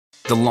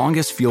The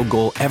longest field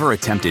goal ever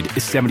attempted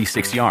is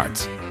 76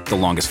 yards. The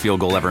longest field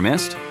goal ever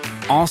missed?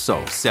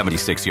 Also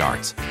 76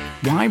 yards.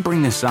 Why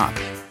bring this up?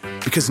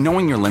 Because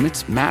knowing your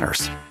limits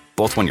matters,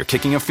 both when you're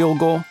kicking a field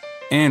goal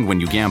and when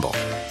you gamble.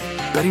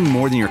 Betting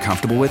more than you're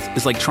comfortable with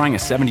is like trying a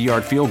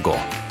 70-yard field goal.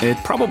 It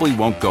probably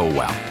won't go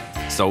well.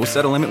 So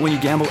set a limit when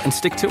you gamble and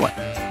stick to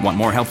it. Want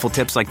more helpful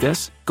tips like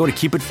this? Go to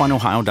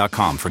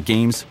keepitfunohio.com for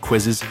games,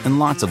 quizzes, and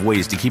lots of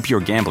ways to keep your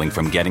gambling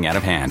from getting out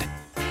of hand.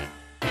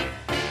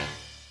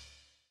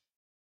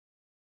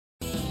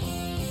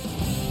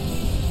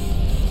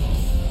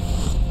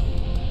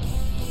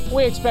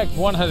 We expect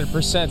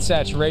 100%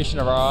 saturation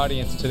of our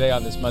audience today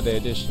on this Monday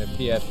edition of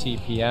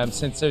PFTPM,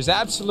 since there's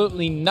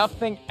absolutely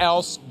nothing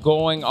else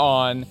going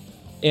on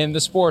in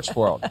the sports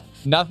world.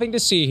 Nothing to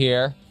see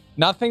here.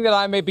 Nothing that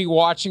I may be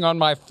watching on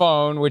my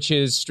phone, which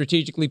is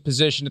strategically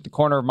positioned at the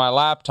corner of my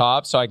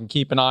laptop so I can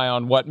keep an eye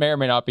on what may or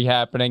may not be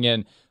happening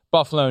in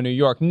Buffalo, New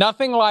York.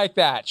 Nothing like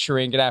that.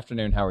 Shireen, good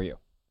afternoon. How are you?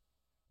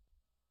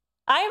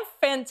 I am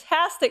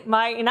fantastic,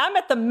 Mike, and I'm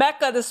at the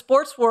mecca of the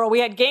sports world. We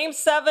had Game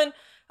 7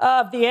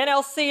 of the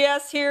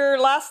NLCS here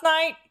last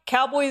night.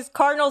 Cowboys,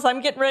 Cardinals. I'm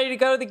getting ready to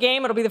go to the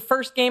game. It'll be the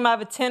first game I've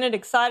attended.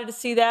 Excited to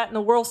see that. And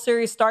the World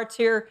Series starts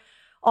here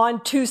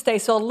on Tuesday.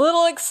 So a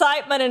little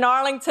excitement in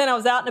Arlington. I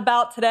was out and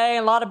about today,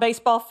 and a lot of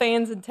baseball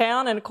fans in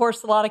town. And, of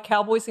course, a lot of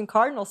Cowboys and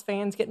Cardinals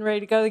fans getting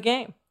ready to go to the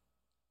game.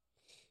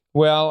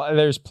 Well,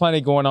 there's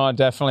plenty going on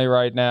definitely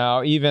right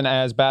now. Even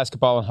as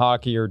basketball and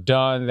hockey are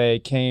done, they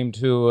came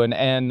to an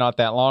end not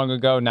that long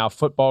ago. Now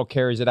football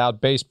carries it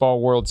out.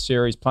 Baseball, World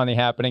Series, plenty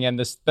happening. And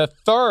the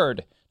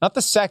third, not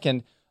the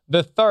second,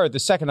 the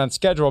second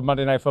unscheduled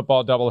Monday Night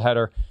Football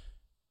doubleheader,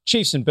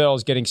 Chiefs and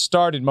Bills getting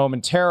started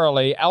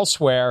momentarily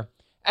elsewhere.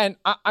 And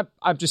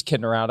I'm just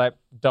kidding around. I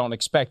don't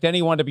expect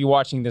anyone to be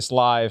watching this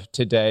live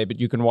today, but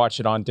you can watch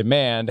it on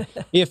demand.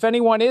 If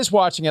anyone is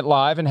watching it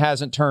live and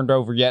hasn't turned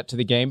over yet to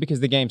the game because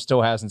the game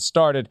still hasn't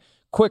started,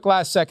 quick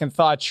last-second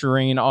thought,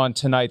 Shireen, on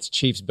tonight's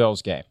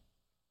Chiefs-Bills game.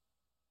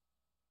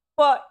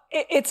 Well,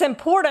 it's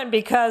important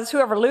because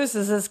whoever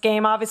loses this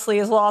game obviously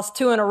has lost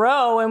 2 in a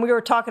row. And we were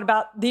talking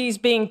about these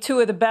being 2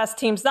 of the best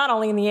teams, not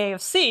only in the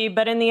AFC,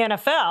 but in the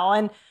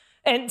NFL.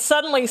 And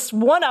suddenly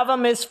one of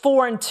them is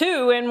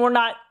 4-2, and we're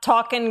not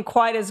talking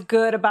quite as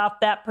good about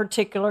that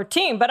particular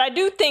team. But I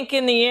do think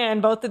in the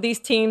end, both of these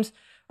teams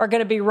are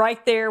going to be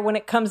right there when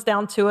it comes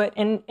down to it,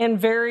 and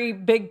very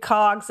big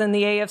cogs in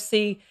the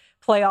AFC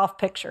playoff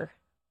picture.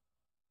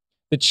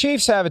 The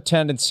Chiefs have a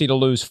tendency to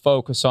lose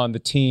focus on the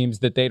teams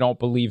that they don't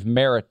believe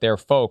merit their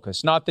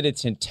focus. Not that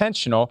it's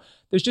intentional.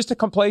 There's just a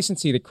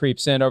complacency that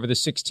creeps in over the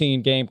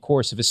 16-game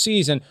course of a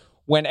season.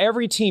 When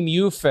every team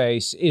you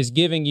face is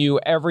giving you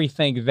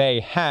everything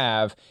they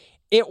have,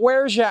 it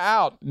wears you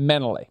out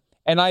mentally.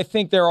 And I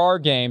think there are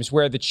games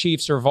where the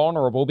Chiefs are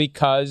vulnerable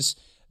because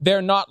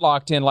they're not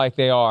locked in like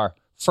they are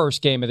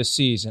first game of the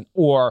season,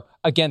 or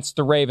against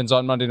the Ravens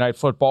on Monday Night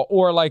Football,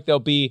 or like they'll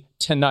be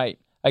tonight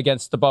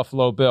against the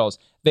Buffalo Bills.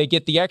 They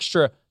get the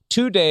extra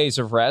 2 days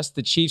of rest.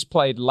 The Chiefs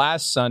played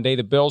last Sunday.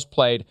 The Bills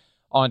played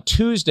on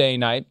Tuesday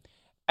night.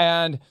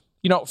 And,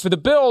 for the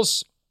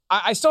Bills,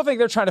 I still think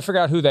they're trying to figure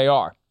out who they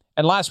are.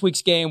 And last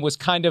week's game was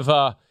kind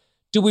of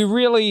do we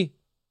really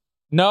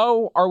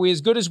know? Are we as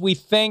good as we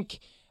think?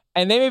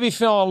 And they may be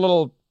feeling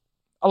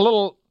a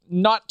little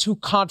not too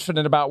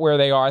confident about where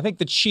they are. I think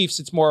the Chiefs,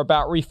 it's more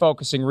about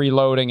refocusing,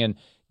 reloading, and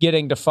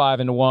getting to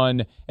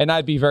 5-1. And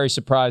I'd be very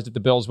surprised if the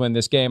Bills win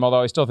this game,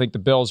 although I still think the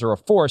Bills are a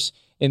force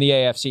in the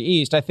AFC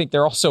East. I think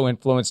they're also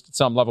influenced at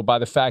some level by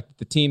the fact that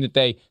the team that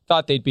they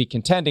thought they'd be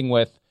contending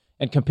with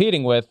and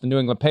competing with, the New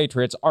England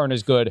Patriots, aren't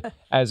as good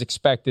as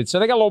expected. So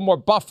they got a little more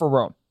buffer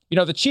room.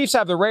 The Chiefs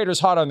have the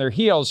Raiders hot on their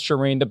heels,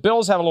 Shireen. The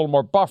Bills have a little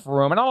more buffer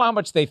room. And I don't know how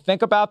much they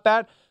think about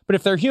that, but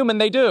if they're human,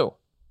 they do.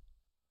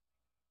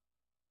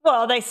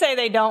 Well, they say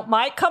they don't,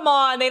 Mike. Come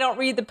on. They don't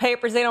read the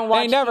papers. They don't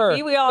watch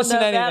TV. We all know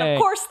that. Of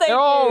course they do. They're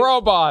all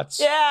robots.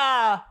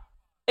 Yeah,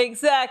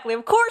 exactly.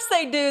 Of course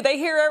they do. They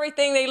hear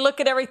everything. They look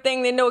at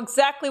everything. They know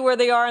exactly where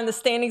they are in the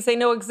standings. They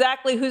know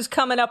exactly who's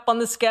coming up on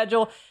the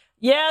schedule.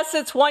 Yes,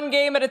 it's one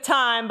game at a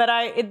time, but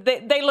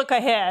they look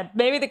ahead.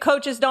 Maybe the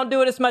coaches don't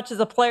do it as much as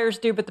the players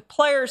do, but the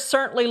players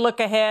certainly look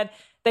ahead.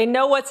 They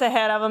know what's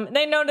ahead of them.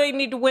 They know they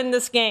need to win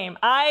this game.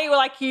 I,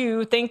 like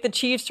you, think the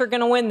Chiefs are going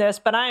to win this,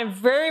 but I am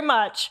very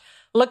much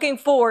looking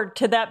forward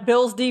to that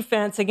Bills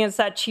defense against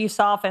that Chiefs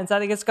offense. I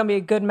think it's going to be a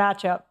good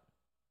matchup.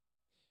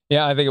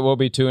 Yeah, I think it will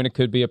be too, and it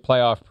could be a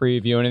playoff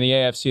preview. And in the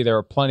AFC, there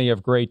are plenty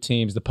of great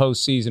teams. The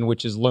postseason,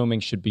 which is looming,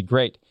 should be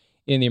great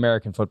in the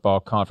American Football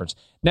Conference.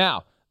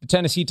 Now, the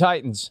Tennessee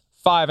Titans,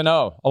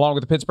 5-0, along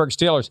with the Pittsburgh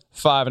Steelers,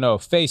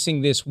 5-0,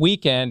 facing this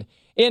weekend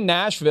in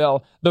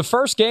Nashville, the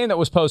first game that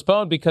was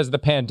postponed because of the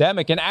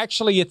pandemic. And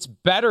actually, it's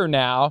better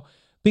now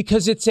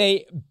because it's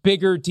a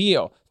bigger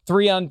deal.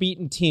 3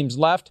 unbeaten teams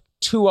left.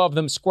 2 of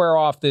them square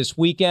off this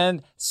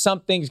weekend.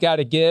 Something's got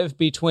to give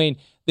between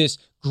this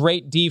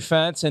great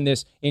defense and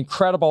this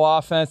incredible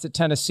offense that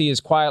Tennessee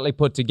has quietly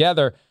put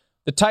together.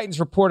 The Titans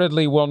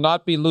reportedly will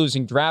not be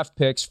losing draft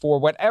picks for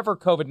whatever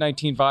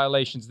COVID-19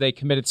 violations they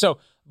committed. So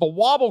the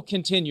wobble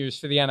continues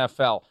for the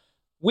NFL.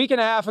 week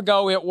and a half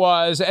ago it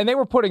was, and they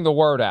were putting the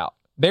word out.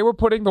 They were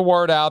putting the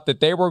word out that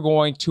they were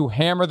going to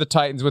hammer the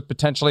Titans with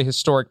potentially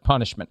historic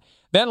punishment.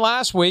 Then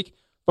last week,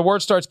 the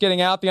word starts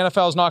getting out, the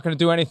NFL is not going to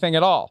do anything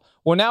at all.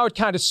 Well, now it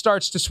kind of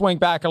starts to swing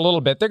back a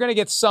little bit. They're going to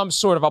get some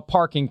sort of a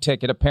parking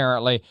ticket,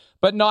 apparently,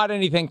 but not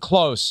anything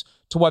close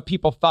to what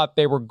people thought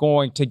they were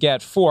going to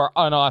get for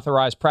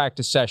unauthorized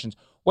practice sessions,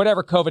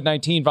 whatever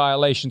COVID-19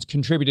 violations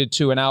contributed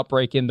to an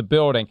outbreak in the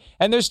building.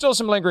 And there's still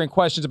some lingering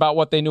questions about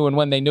what they knew and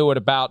when they knew it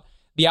about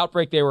the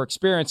outbreak they were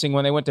experiencing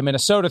when they went to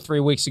Minnesota 3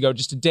 weeks ago,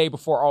 just a day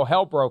before all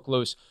hell broke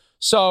loose.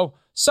 So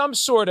some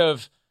sort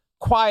of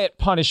quiet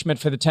punishment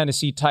for the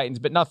Tennessee Titans,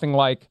 but nothing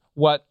like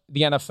what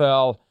the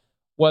NFL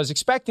was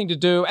expecting to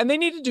do. And they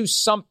need to do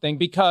something,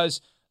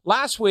 because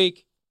last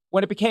week,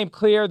 when it became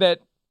clear that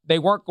they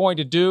weren't going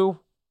to do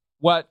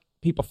what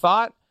people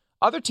thought,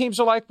 other teams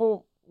are like,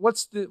 well,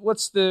 what's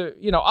the,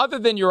 other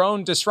than your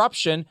own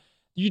disruption,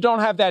 you don't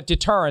have that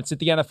deterrence that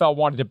the NFL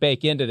wanted to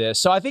bake into this.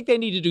 So I think they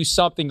need to do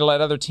something to let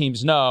other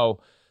teams know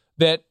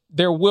that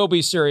there will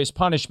be serious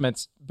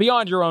punishments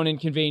beyond your own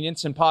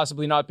inconvenience and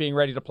possibly not being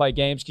ready to play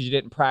games because you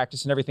didn't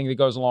practice and everything that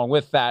goes along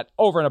with that.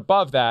 Over and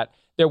above that,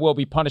 there will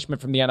be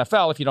punishment from the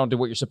NFL if you don't do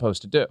what you're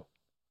supposed to do.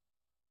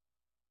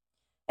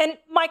 And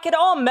Mike, it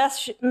all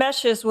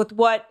meshes with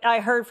what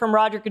I heard from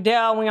Roger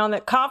Goodell when we were on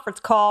that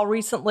conference call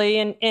recently.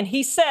 And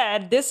he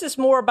said, this is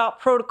more about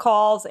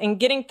protocols and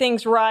getting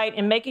things right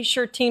and making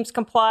sure teams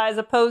comply as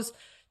opposed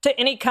to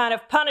any kind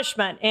of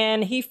punishment.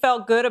 And he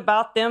felt good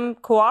about them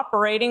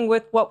cooperating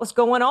with what was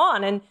going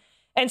on.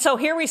 And so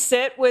here we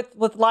sit with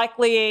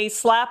likely a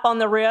slap on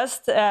the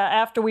wrist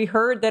after we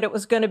heard that it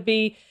was going to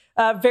be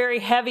a very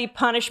heavy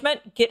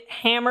punishment, get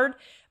hammered.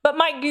 But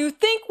Mike, do you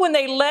think when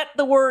they let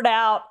the word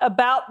out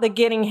about the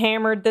getting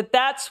hammered,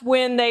 that's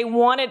when they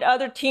wanted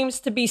other teams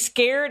to be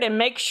scared and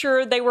make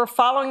sure they were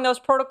following those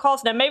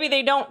protocols? Now, maybe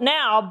they don't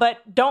now,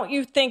 but don't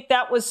you think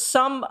that was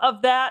some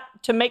of that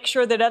to make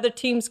sure that other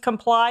teams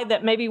comply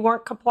that maybe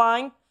weren't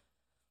complying?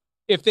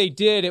 If they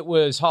did, it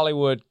was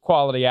Hollywood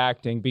quality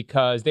acting,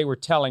 because they were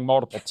telling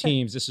multiple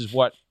teams this is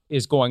what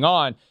is going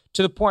on,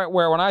 to the point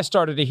where when I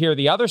started to hear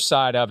the other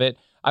side of it,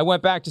 I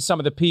went back to some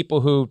of the people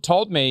who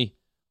told me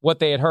what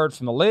they had heard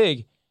from the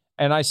league,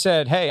 and I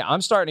said, hey,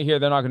 I'm starting to hear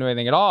they're not going to do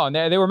anything at all. And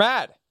they were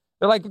mad.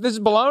 They're like, this is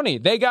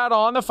baloney. They got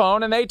on the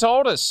phone and they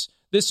told us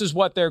this is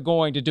what they're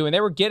going to do. And they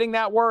were getting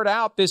that word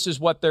out. This is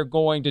what they're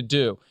going to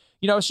do.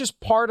 It's just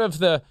part of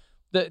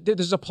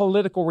there's a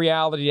political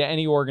reality to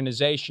any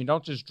organization. You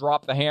don't just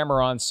drop the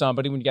hammer on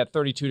somebody when you got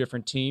 32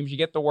 different teams. You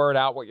get the word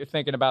out, what you're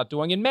thinking about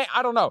doing. And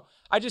I don't know.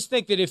 I just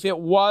think that if it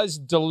was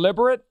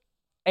deliberate,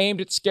 aimed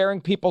at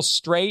scaring people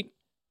straight,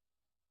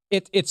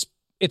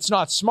 it's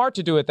not smart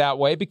to do it that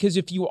way, because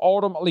if you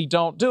ultimately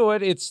don't do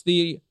it, it's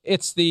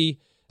the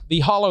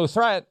hollow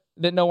threat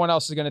that no one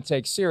else is going to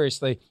take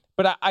seriously.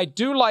 But I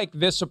do like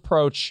this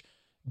approach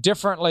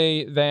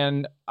differently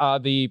than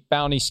the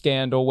bounty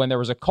scandal, when there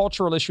was a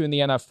cultural issue in the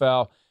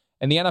NFL,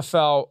 and the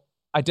NFL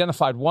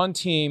identified one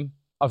team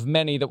of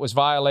many that was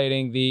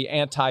violating the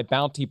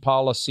anti-bounty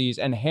policies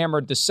and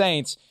hammered the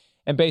Saints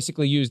and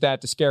basically used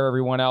that to scare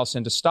everyone else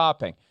into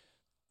stopping.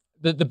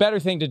 The better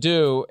thing to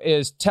do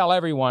is tell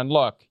everyone,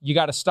 look, you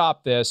got to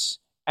stop this,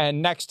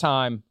 and next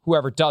time,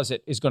 whoever does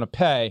it is going to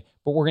pay,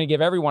 but we're going to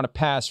give everyone a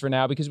pass for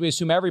now because we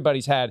assume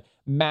everybody's had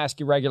mask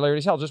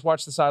irregularities. Hell, just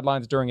watch the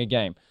sidelines during a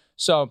game.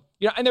 So,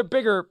 and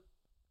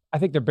I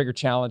think their bigger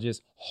challenge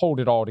is hold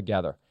it all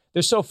together.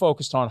 They're so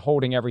focused on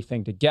holding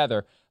everything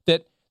together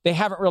that they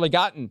haven't really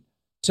gotten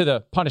to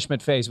the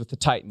punishment phase with the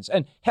Titans.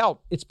 And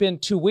hell, it's been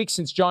 2 weeks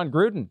since John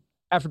Gruden,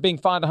 after being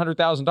fined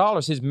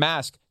 $100,000, his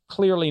mask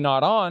clearly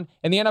not on,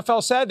 and the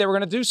NFL said they were going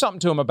to do something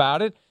to him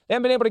about it. They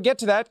haven't been able to get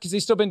to that because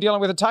they've still been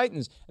dealing with the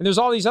Titans. And there's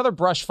all these other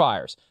brush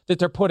fires that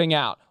they're putting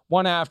out,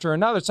 one after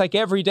another. It's like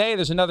every day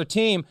there's another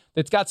team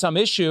that's got some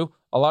issue.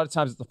 A lot of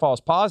times it's a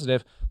false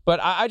positive. But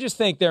I just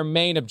think their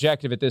main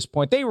objective at this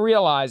point, they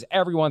realize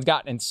everyone's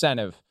got an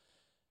incentive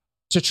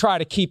to try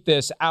to keep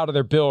this out of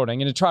their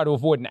building and to try to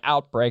avoid an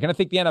outbreak. And I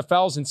think the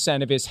NFL's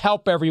incentive is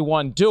help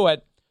everyone do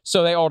it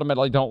so they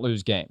ultimately don't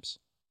lose games.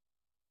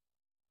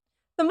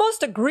 The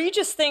most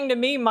egregious thing to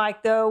me,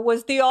 Mike, though,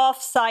 was the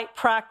off-site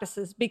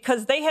practices,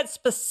 because they had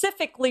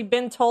specifically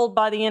been told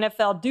by the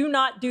NFL, do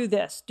not do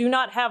this, do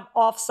not have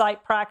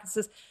off-site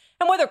practices.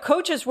 And whether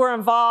coaches were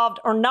involved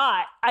or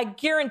not, I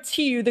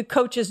guarantee you the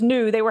coaches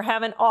knew they were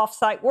having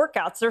off-site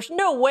workouts. There's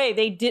no way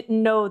they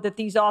didn't know that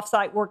these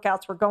off-site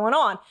workouts were going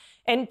on.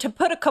 And to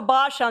put a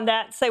kibosh on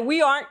that and say,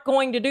 we aren't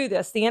going to do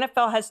this. The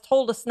NFL has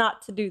told us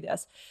not to do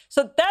this.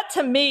 So that,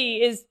 to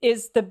me, is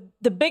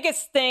the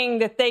biggest thing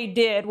that they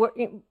did.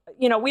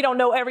 We don't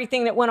know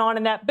everything that went on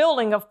in that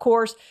building, of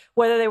course,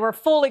 whether they were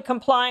fully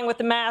complying with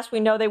the mask. We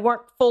know they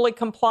weren't fully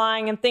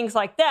complying and things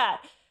like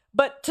that.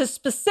 But to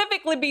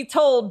specifically be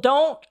told,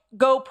 don't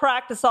go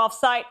practice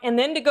off-site, and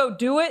then to go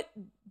do it,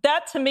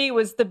 that, to me,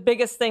 was the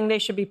biggest thing they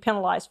should be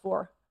penalized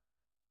for.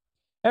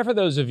 And for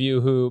those of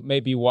you who may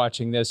be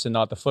watching this and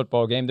not the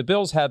football game, the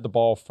Bills had the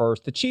ball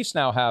first. The Chiefs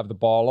now have the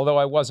ball, although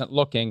I wasn't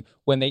looking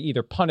when they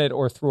either punted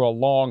or threw a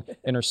long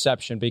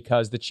interception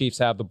because the Chiefs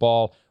have the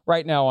ball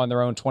right now on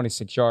their own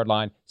 26-yard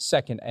line,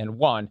 2nd and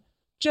 1.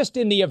 Just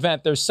in the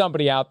event there's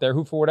somebody out there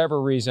who, for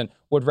whatever reason,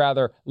 would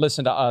rather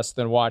listen to us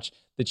than watch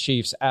the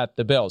Chiefs at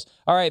the Bills.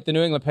 All right, the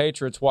New England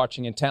Patriots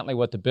watching intently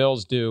what the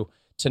Bills do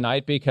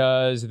tonight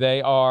because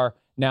they are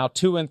now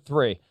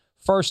 2-3.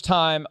 First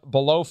time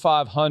below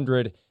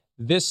 500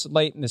 this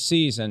late in the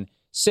season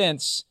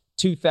since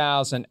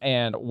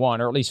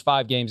 2001, or at least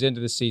 5 games into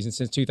the season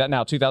since 2000.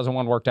 Now,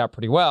 2001 worked out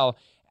pretty well.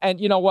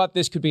 And you know what?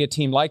 This could be a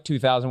team like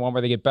 2001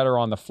 where they get better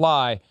on the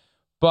fly.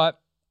 But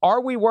are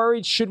we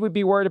worried? Should we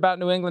be worried about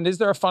New England? Is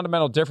there a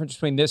fundamental difference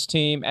between this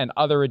team and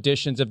other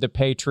editions of the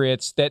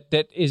Patriots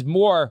that is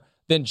more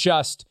than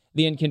just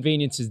the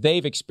inconveniences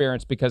they've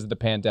experienced because of the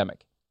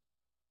pandemic?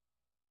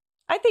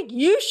 I think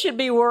you should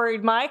be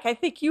worried, Mike. I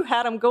think you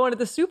had them going to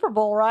the Super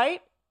Bowl,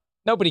 right?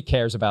 Nobody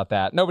cares about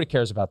that. Nobody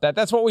cares about that.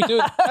 That's what we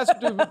do.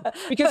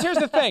 Because here's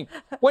the thing.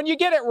 When you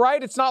get it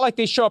right, it's not like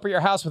they show up at your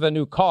house with a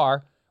new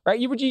car, right?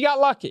 You got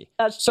lucky.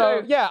 That's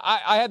true. So, yeah,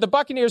 I had the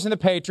Buccaneers and the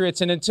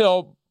Patriots, and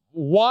until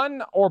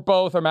one or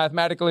both are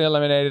mathematically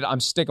eliminated, I'm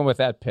sticking with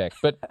that pick.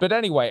 But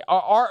anyway,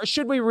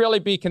 should we really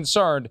be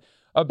concerned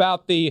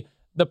about the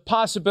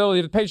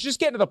possibility of the Patriots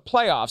just getting to the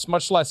playoffs,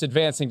 much less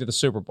advancing to the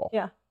Super Bowl?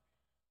 Yeah.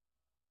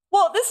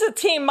 Well, this is a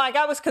team, Mike,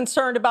 I was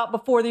concerned about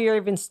before the year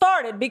even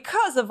started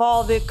because of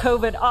all the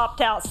COVID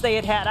opt-outs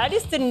they had. I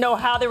just didn't know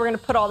how they were going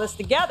to put all this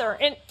together.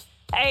 And,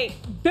 hey,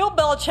 Bill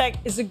Belichick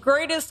is the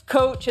greatest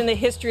coach in the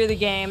history of the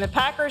game. The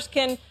Packers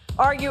can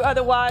argue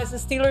otherwise. The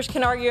Steelers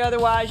can argue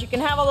otherwise. You can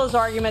have all those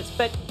arguments.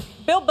 But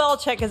Bill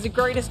Belichick is the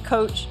greatest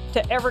coach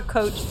to ever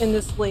coach in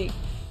this league.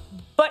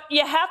 But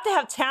you have to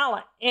have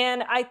talent.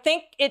 And I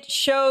think it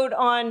showed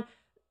on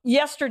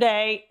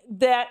yesterday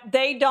that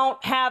they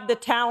don't have the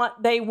talent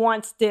they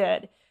once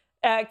did.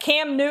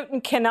 Cam Newton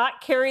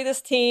cannot carry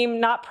this team.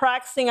 Not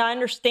practicing, I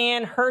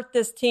understand, hurt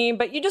this team.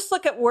 But you just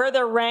look at where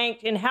they're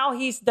ranked and how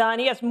he's done.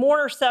 He has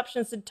more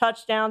interceptions than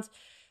touchdowns.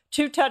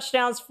 2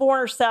 touchdowns,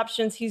 4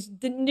 interceptions. He's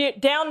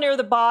down near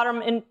the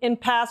bottom in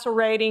passer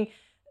rating.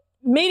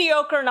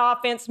 Mediocre in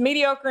offense,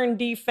 mediocre in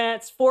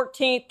defense,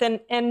 14th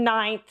and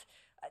 9th.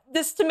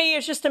 This, to me,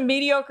 is just a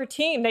mediocre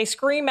team. They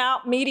scream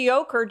out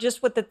mediocre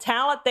just with the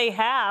talent they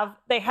have.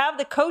 They have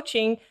the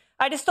coaching.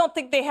 I just don't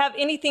think they have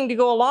anything to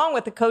go along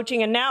with the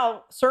coaching. And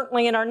now,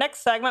 certainly in our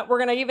next segment, we're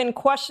going to even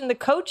question the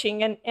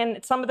coaching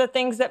and some of the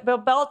things that Bill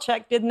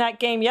Belichick did in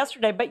that game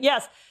yesterday. But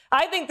yes,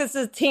 I think this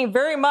is a team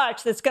very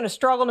much that's going to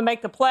struggle to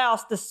make the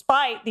playoffs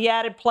despite the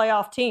added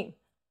playoff team.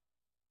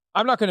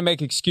 I'm not going to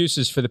make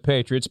excuses for the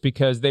Patriots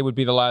because they would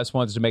be the last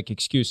ones to make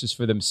excuses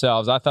for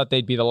themselves. I thought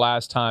they'd be the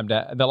last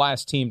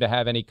team to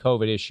have any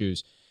COVID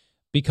issues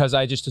because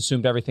I just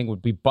assumed everything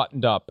would be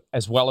buttoned up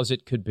as well as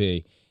it could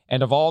be.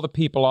 And of all the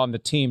people on the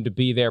team to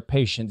be their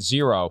patient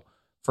zero,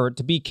 for it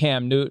to be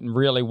Cam Newton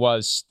really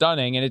was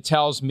stunning. And it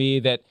tells me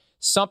that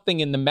something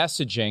in the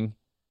messaging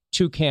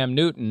to Cam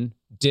Newton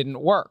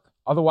didn't work.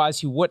 Otherwise,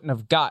 he wouldn't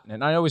have gotten it.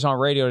 And I know he's on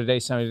radio today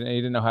saying he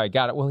didn't know how he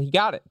got it. Well, he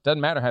got it. Doesn't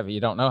matter how you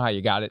don't know how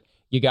you got it.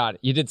 You got it.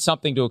 You did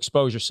something to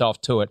expose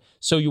yourself to it,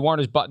 so you weren't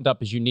as buttoned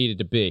up as you needed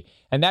to be.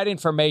 And that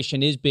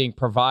information is being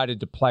provided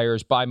to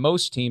players by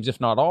most teams,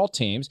 if not all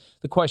teams.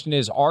 The question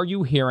is, are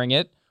you hearing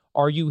it?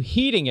 Are you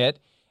heeding it?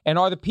 And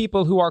are the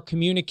people who are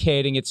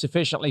communicating it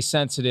sufficiently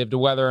sensitive to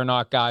whether or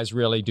not guys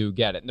really do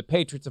get it? And the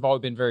Patriots have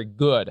always been very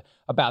good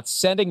about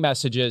sending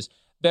messages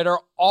that are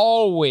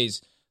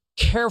always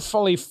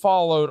carefully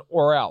followed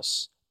or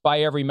else by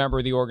every member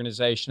of the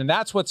organization. And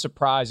that's what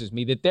surprises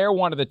me, that they're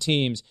one of the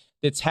teams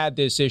that's had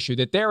this issue,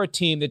 that they're a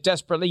team that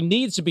desperately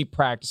needs to be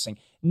practicing,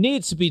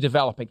 needs to be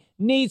developing,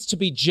 needs to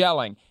be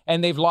gelling,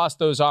 and they've lost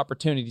those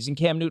opportunities. And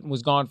Cam Newton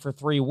was gone for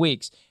 3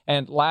 weeks,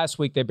 and last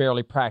week they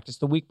barely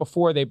practiced. The week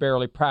before they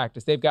barely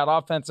practiced. They've got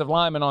offensive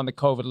linemen on the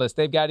COVID list.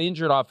 They've got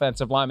injured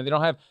offensive linemen. They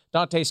don't have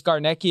Dante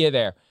Scarnecchia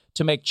there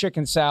to make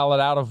chicken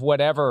salad out of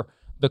whatever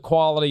the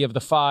quality of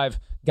the 5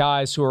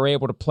 guys who are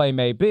able to play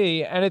may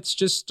be, and it's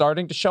just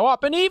starting to show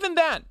up. And even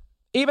then,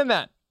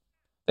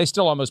 they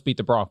still almost beat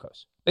the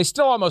Broncos. They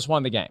still almost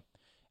won the game.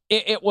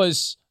 It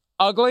was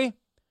ugly,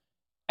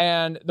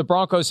 and the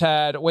Broncos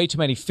had way too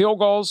many field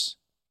goals,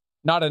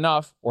 not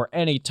enough, or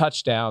any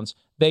touchdowns.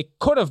 They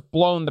could have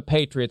blown the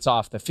Patriots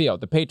off the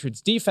field. The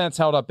Patriots' defense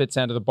held up its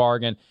end of the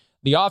bargain.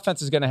 The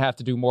offense is going to have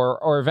to do more,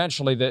 or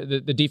eventually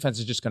the defense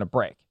is just going to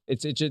break.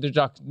 They're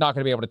not going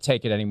to be able to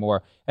take it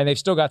anymore, and they've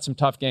still got some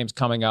tough games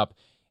coming up,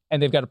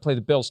 and they've got to play the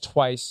Bills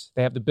twice.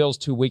 They have the Bills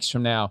 2 weeks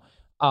from now.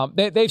 I'm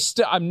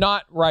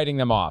not writing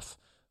them off,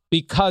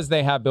 because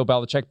they have Bill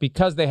Belichick,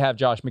 because they have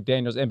Josh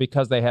McDaniels, and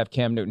because they have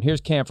Cam Newton. Here's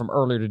Cam from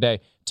earlier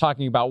today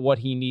talking about what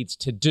he needs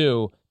to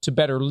do to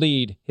better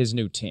lead his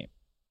new team.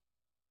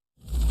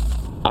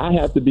 I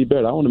have to be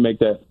better. I want to make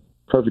that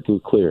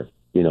perfectly clear.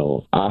 You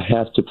know, I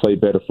have to play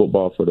better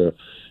football for the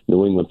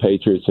New England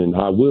Patriots, and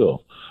I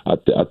will. I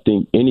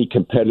think any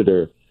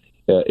competitor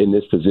in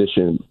this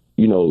position,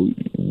 you know,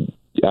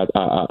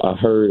 I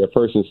heard a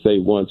person say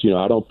once,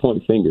 I don't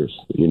point fingers,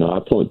 I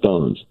point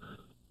thumbs.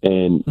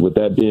 And with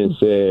that being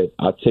said,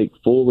 I take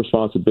full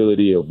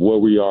responsibility of where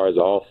we are as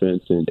an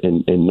offense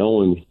and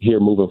knowing here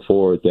moving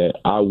forward that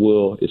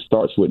it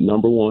starts with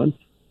number one,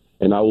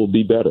 and I will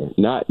be better.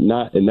 And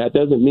that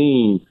doesn't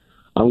mean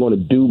I'm going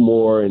to do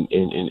more and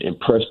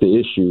press the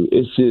issue.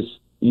 It's just,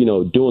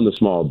 doing the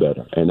small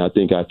better. And I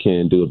think I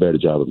can do a better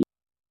job of it.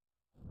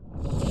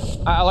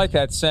 I like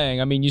that saying.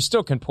 I mean, you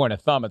still can point a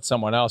thumb at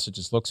someone else. It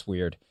just looks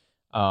weird.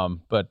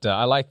 But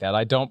I like that.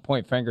 I don't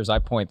point fingers. I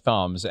point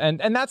thumbs.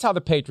 And that's how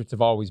the Patriots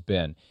have always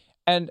been.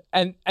 And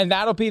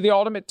that'll be the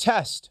ultimate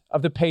test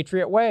of the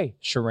Patriot way,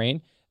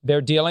 Shireen.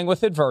 They're dealing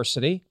with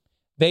adversity.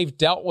 They've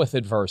dealt with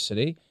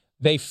adversity.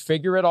 They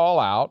figure it all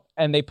out,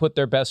 and they put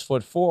their best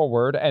foot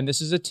forward. And this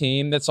is a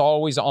team that's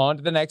always on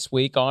to the next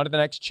week, on to the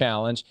next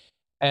challenge.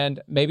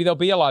 And maybe they'll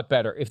be a lot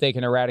better if they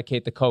can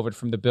eradicate the COVID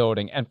from the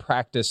building and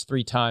practice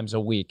 3 times a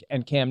week.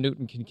 And Cam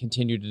Newton can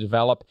continue to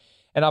develop.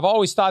 And I've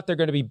always thought they're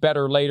going to be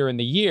better later in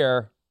the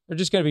year. They're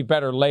just going to be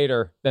better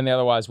later than they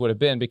otherwise would have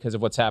been because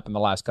of what's happened the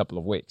last couple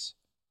of weeks.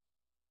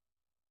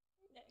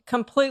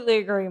 Completely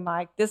agree,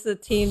 Mike. This is a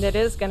team that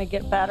is going to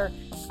get better.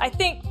 I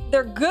think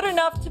they're good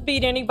enough to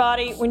beat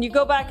anybody. When you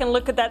go back and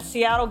look at that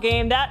Seattle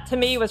game, that to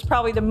me was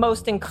probably the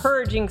most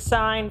encouraging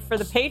sign for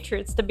the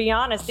Patriots, to be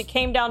honest. It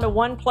came down to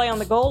one play on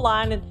the goal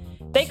line, and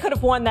they could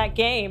have won that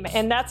game.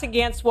 And that's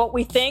against what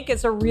we think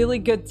is a really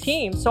good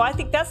team. So I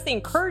think that's the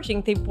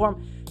encouraging thing for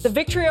them. The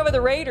victory over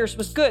the Raiders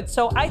was good.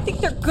 So I think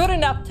they're good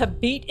enough to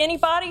beat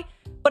anybody.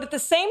 But at the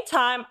same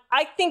time,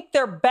 I think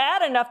they're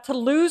bad enough to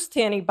lose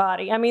to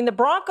anybody. I mean, the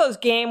Broncos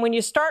game, when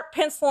you start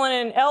penciling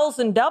in L's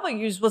and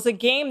W's, was a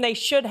game they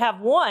should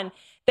have won.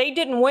 They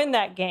didn't win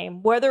that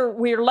game. Whether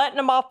we're letting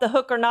them off the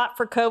hook or not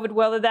for COVID,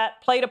 whether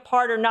that played a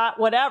part or not,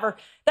 whatever,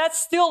 that's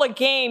still a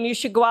game you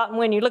should go out and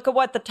win. You look at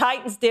what the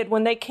Titans did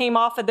when they came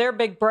off of their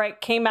big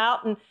break, came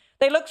out, and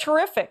they looked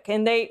terrific.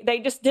 And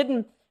they just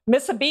didn't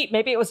miss a beat.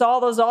 Maybe it was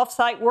all those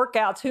off-site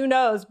workouts. Who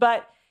knows?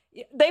 But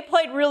they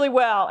played really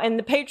well, and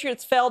the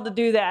Patriots failed to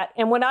do that.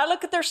 And when I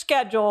look at their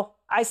schedule,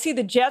 I see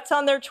the Jets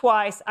on there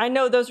twice. I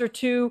know those are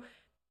 2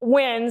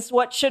 wins,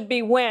 what should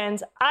be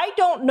wins. I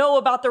don't know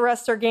about the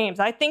rest of their games.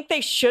 I think they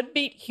should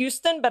beat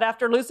Houston, but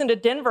after losing to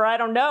Denver, I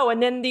don't know.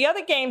 And then the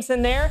other games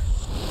in there,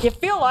 you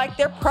feel like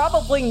they're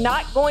probably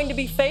not going to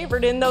be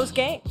favored in those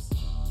games.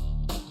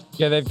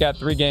 Yeah, they've got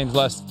 3 games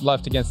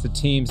left against the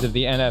teams of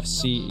the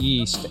NFC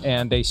East,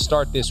 and they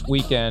start this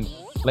weekend.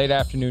 Late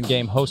afternoon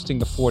game hosting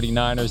the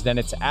 49ers. Then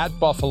it's at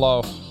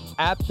Buffalo,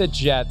 at the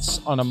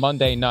Jets on a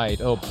Monday night.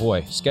 Oh,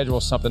 boy.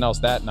 Schedule something else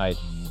that night.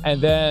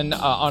 And then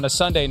on a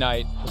Sunday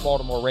night, the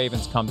Baltimore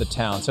Ravens come to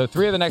town. So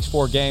 3 of the next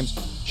 4 games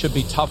should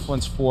be tough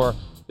ones for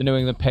the New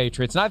England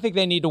Patriots. And I think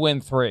they need to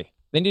win 3.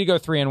 They need to go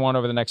 3-1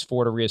 over the next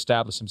 4 to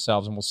reestablish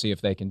themselves, and we'll see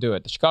if they can do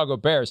it. The Chicago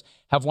Bears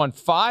have won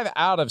 5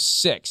 out of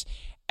 6.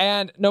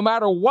 And no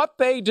matter what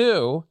they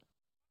do,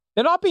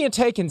 they're not being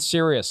taken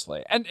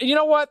seriously. And you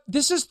know what?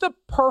 This is the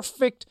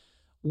perfect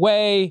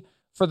way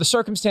for the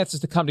circumstances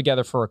to come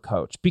together for a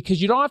coach,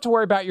 because you don't have to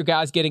worry about your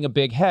guys getting a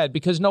big head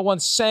because no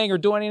one's saying or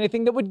doing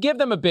anything that would give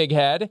them a big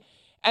head.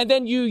 And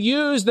then you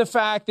use the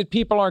fact that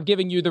people aren't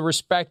giving you the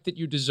respect that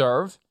you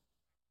deserve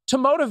to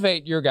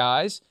motivate your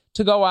guys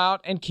to go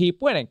out and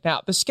keep winning.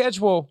 Now, the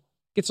schedule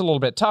gets a little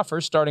bit tougher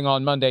starting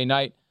on Monday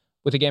night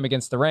with a game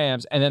against the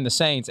Rams and then the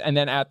Saints and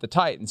then at the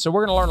Titans. So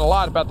we're going to learn a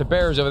lot about the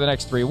Bears over the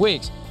next 3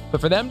 weeks.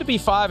 But for them to be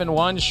 5-1,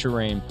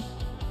 Shireen,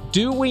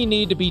 do we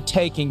need to be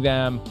taking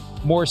them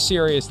more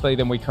seriously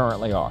than we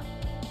currently are?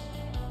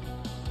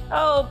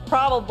 Oh,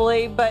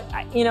 probably. But,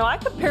 I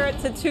compare it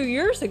to 2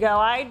 years ago.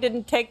 I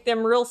didn't take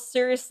them real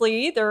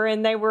seriously either.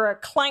 And they were a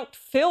clanked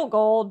field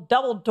goal,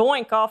 double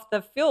doink off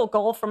the field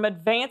goal from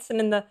advancing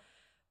in the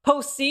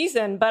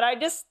postseason. But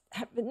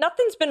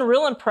nothing's been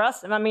real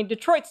impressive. I mean,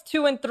 Detroit's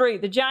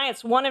 2-3, the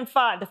Giants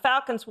 1-5, the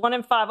Falcons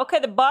 1-5. Okay,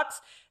 the Bucs,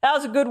 that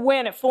was a good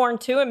win at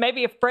 4-2, and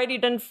maybe if Brady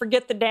doesn't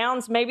forget the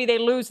downs, maybe they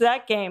lose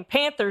that game.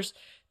 Panthers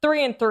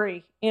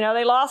 3-3.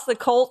 They lost the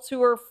Colts, who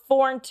were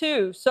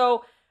 4-2.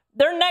 So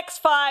their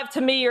next 5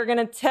 to me are going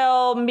to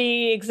tell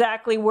me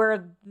exactly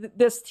where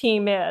this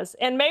team is,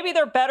 and maybe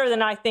they're better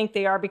than I think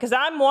they are, because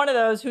I'm one of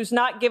those who's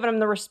not giving them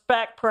the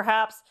respect,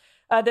 perhaps,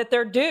 that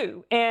they're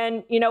due.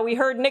 And, we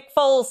heard Nick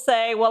Foles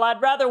say, well, I'd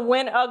rather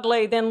win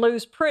ugly than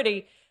lose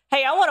pretty.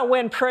 Hey, I want to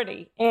win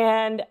pretty.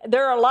 And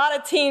there are a lot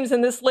of teams in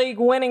this league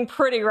winning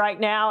pretty right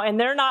now, and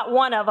they're not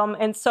one of them.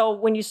 And so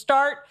when you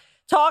start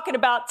talking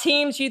about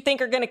teams you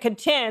think are going to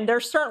contend,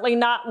 there's certainly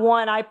not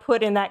one I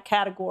put in that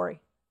category.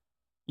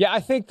 Yeah, I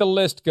think the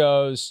list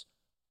goes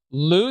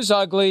lose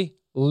ugly,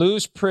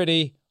 lose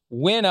pretty,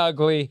 win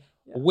ugly,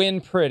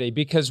 win pretty,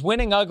 because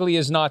winning ugly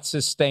is not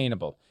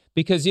sustainable.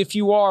 Because if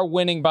you are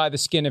winning by the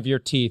skin of your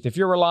teeth, if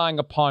you're relying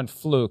upon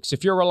flukes,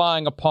 if you're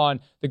relying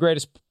upon the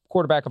greatest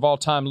quarterback of all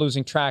time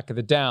losing track of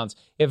the downs,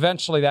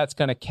 eventually that's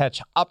going to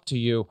catch up to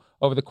you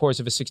over the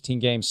course of a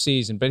 16-game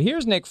season. But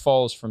here's Nick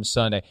Foles from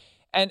Sunday.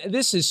 And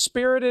this is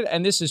spirited,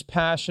 and this is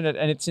passionate,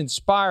 and it's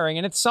inspiring,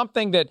 and it's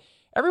something that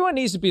everyone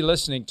needs to be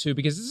listening to,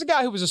 because this is a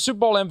guy who was a Super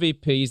Bowl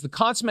MVP. He's the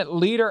consummate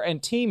leader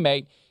and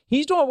teammate.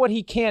 He's doing what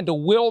he can to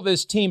will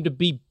this team to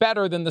be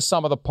better than the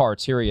sum of the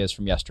parts. Here he is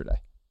from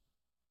yesterday.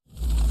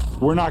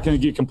 We're not going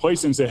to get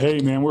complacent and say, hey,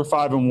 man, we're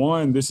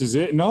 5-1. This is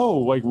it. No,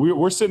 like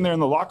we're sitting there in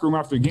the locker room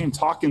after the game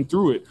talking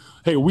through it.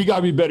 Hey, we got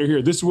to be better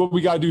here. This is what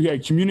we got to do here.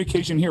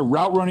 Communication here,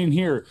 route running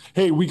here.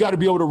 Hey, we got to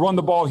be able to run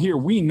the ball here.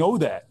 We know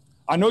that.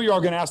 I know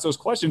y'all going to ask those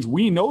questions.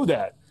 We know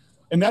that.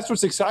 And that's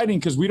what's exciting,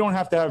 because we don't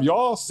have to have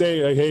y'all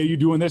say, hey, you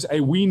doing this?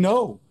 Hey, we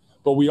know.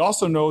 But we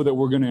also know that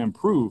we're going to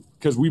improve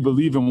because we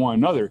believe in one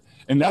another.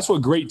 And that's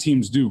what great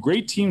teams do.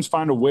 Great teams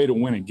find a way to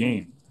win a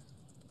game.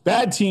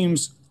 Bad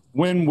teams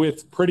win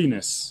with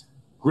prettiness.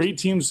 Great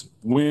teams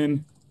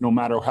win no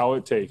matter how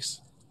it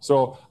takes.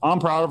 So I'm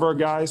proud of our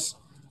guys.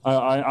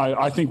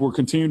 I think we're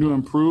continuing to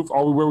improve.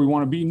 Are we where we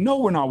want to be? No,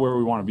 we're not where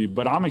we want to be.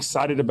 But I'm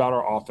excited about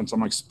our offense.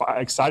 I'm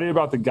excited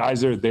about the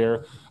guys that are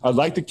there. I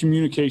like the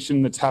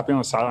communication that's happening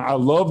on the sideline. I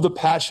love the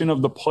passion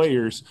of the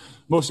players.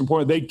 Most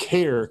important, they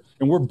care,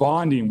 and we're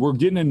bonding. We're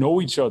getting to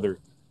know each other.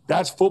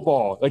 That's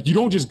football. Like, you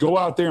don't just go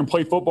out there and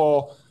play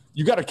football.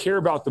 You got to care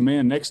about the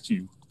man next to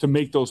you to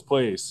make those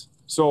plays.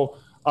 So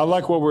I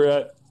like where we're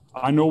at.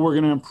 I know we're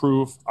going to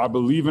improve. I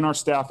believe in our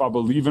staff. I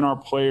believe in our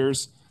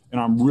players. And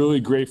I'm really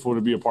grateful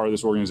to be a part of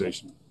this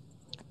organization.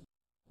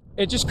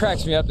 It just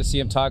cracks me up to see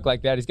him talk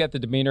like that. He's got the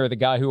demeanor of the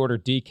guy who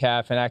ordered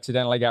decaf and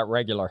accidentally got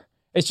regular.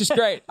 It's just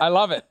great. I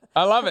love it.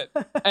 I love it.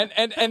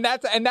 And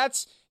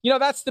that's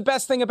that's the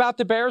best thing about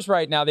the Bears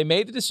right now. They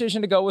made the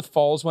decision to go with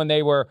Foles when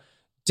they were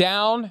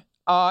down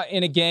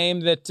in a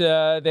game that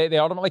they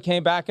ultimately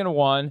came back and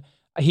won.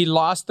 He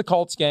lost the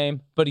Colts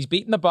game, but he's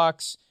beaten the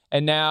Bucs,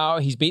 and now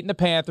he's beaten the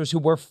Panthers, who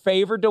were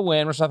favored to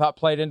win, which I thought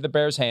played into the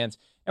Bears' hands.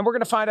 And we're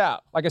going to find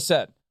out. Like I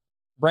said,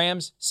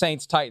 Rams,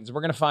 Saints, Titans. We're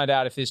going to find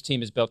out if this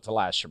team is built to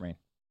last, Shireen.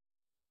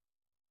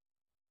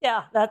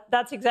 Yeah,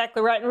 that's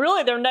exactly right. And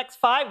really, their next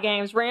 5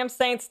 games: Rams,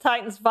 Saints,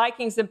 Titans,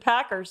 Vikings, and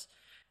Packers.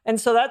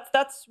 And so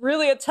that's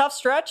really a tough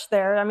stretch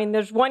there. I mean,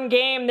 there's one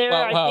game there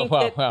I think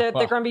that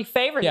they're going to be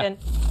favored in.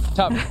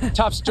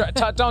 Tough stretch.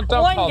 Don't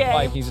call the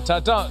Vikings.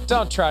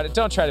 Don't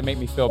try to make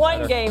me feel better.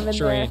 One game in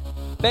Shireen.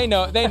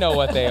 There. They know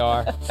what they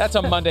are. That's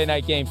a Monday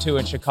night game too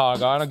in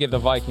Chicago. I don't give the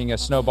Viking a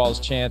snowball's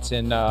chance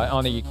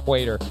on the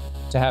equator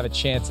to have a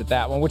chance at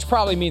that one, which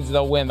probably means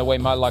they'll win the way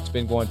my luck's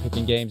been going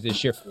picking games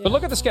this year. Yeah. But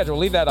look at the schedule.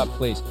 Leave that up,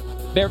 please.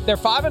 They're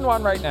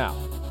 5-1 right now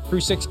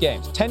through 6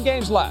 games. 10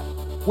 games left,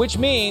 which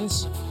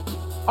means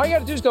all you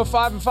got to do is go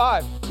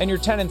 5-5, and you're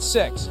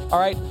 10-6. All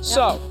right. Yeah.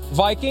 So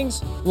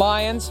Vikings,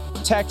 Lions,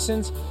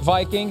 Texans,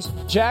 Vikings,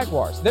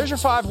 Jaguars. There's your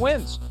 5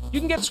 wins.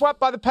 You can get swept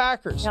by the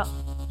Packers. Yeah.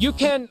 You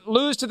can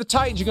lose to the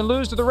Titans. You can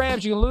lose to the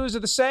Rams. You can lose to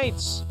the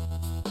Saints.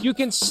 You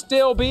can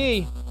still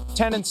be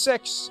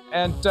 10-6,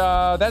 and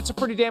that's a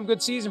pretty damn good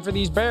season for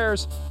these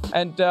Bears.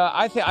 And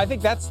I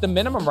think that's the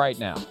minimum right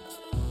now.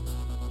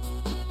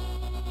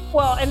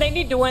 Well, and they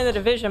need to win the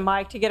division,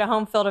 Mike, to get a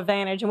home field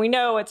advantage. And we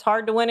know it's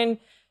hard to win in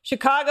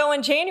Chicago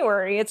in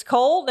January. It's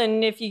cold,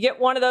 and if you get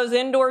one of those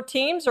indoor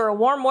teams or a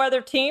warm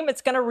weather team,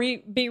 it's going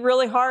to be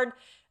really hard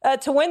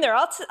to win there.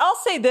 I'll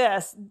say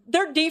this.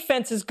 Their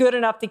defense is good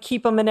enough to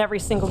keep them in every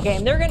single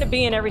game. They're going to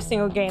be in every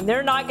single game.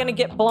 They're not going to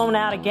get blown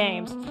out of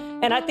games.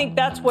 And I think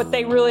that's what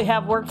they really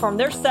have worked for them.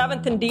 They're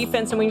 7th in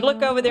defense. And when you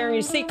look over there and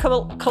you see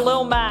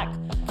Khalil Mack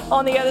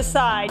on the other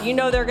side, you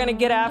know they're going to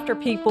get after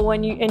people.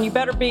 And you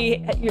better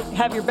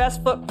have your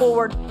best foot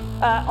forward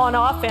on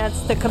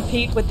offense to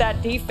compete with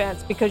that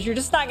defense, because you're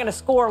just not going to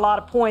score a lot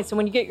of points. And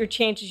when you get your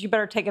chances, you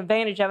better take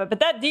advantage of it. But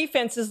that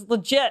defense is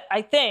legit,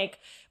 I think.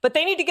 But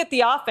they need to get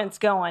the offense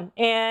going.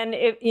 And,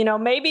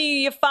 maybe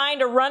you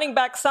find a running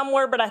back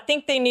somewhere, but I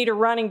think they need a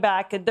running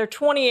back. They're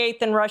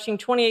 28th in rushing,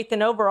 28th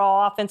in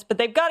overall offense, but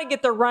they've got to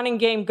get their running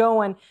game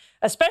going,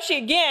 especially,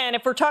 again,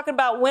 if we're talking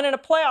about winning a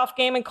playoff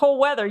game in cold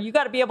weather. You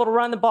got to be able to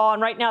run the ball.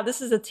 And right now, this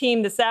is a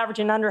team that's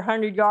averaging under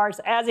 100 yards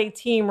as a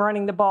team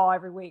running the ball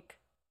every week.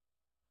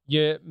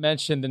 You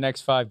mentioned the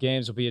next 5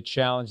 games will be a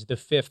challenge. The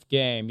 5th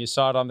game, you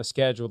saw it on the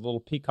schedule, the little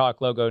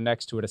peacock logo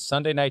next to it, a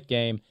Sunday night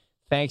game.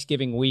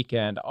 Thanksgiving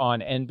weekend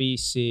on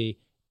NBC,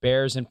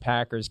 Bears and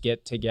Packers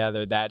get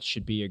together. That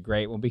should be a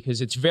great one,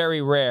 because it's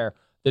very rare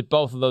that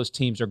both of those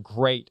teams are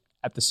great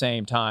at the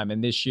same time.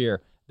 And this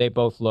year, they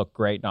both look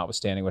great,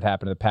 notwithstanding what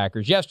happened to the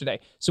Packers yesterday.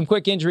 Some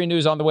quick injury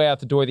news on the way out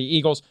the door. The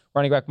Eagles,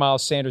 running back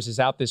Miles Sanders is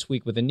out this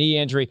week with a knee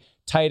injury.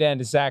 Tight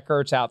end Zach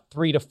Ertz out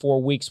 3 to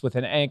 4 weeks with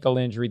an ankle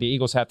injury. The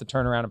Eagles have to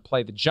turn around and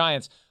play the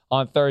Giants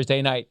on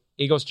Thursday night.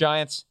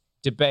 Eagles-Giants,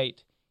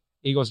 debate.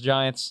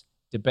 Eagles-Giants,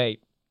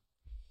 debate.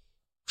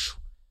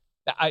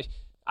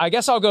 I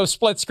guess I'll go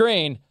split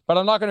screen, but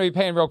I'm not going to be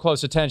paying real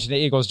close attention to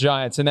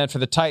Eagles-Giants. And then for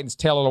the Titans,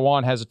 Taylor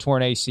Lewan has a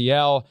torn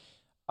ACL,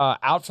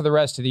 out for the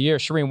rest of the year.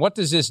 Shireen, what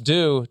does this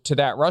do to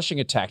that rushing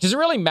attack? Does it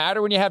really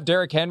matter when you have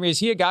Derrick Henry? Is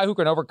he a guy who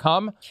can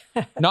overcome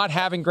not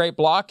having great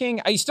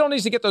blocking? He still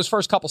needs to get those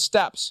first couple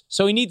steps,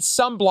 so he needs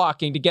some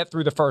blocking to get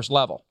through the first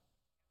level.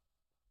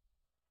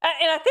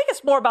 I think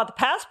it's more about the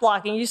pass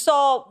blocking. You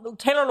saw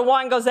Taylor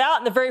Lewan goes out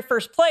in the very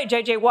first play.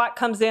 J.J. Watt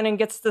comes in and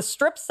gets the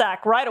strip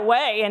sack right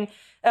away. And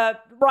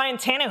Ryan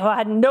Tannehill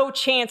had no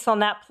chance on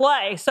that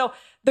play. So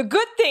the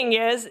good thing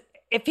is,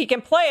 if he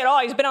can play at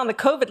all, he's been on the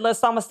COVID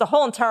list almost the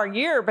whole entire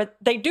year, but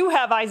they do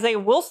have Isaiah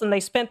Wilson. They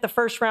spent the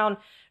first-round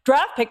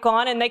draft pick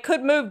on, and they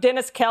could move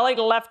Dennis Kelly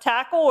to left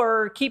tackle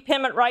or keep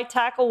him at right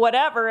tackle,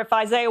 whatever, if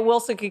Isaiah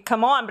Wilson could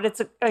come on. But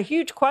it's a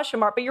huge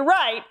question mark. But you're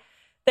right.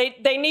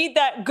 They need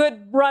that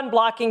good run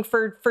blocking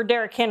for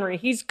Derrick Henry.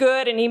 He's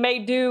good, and he may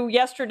do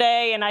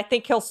yesterday, and I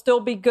think he'll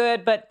still be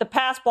good. But the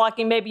pass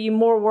blocking, maybe you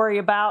more worry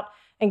about,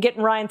 and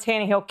getting Ryan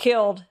Tannehill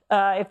killed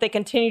if they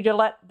continue to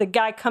let the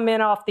guy come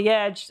in off the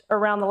edge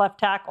around the left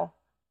tackle.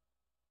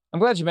 I'm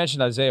glad you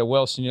mentioned Isaiah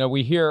Wilson. You know,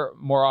 we hear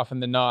more often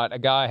than not, a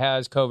guy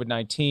has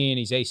COVID-19,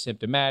 he's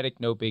asymptomatic,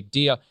 no big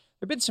deal. There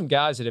have been some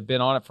guys that have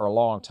been on it for a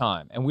long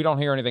time, and we don't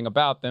hear anything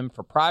about them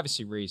for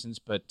privacy reasons.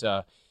 But,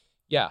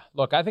 yeah,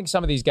 look, I think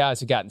some of these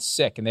guys have gotten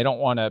sick, and they don't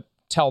want to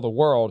tell the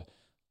world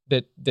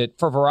that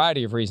for a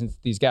variety of reasons,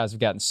 these guys have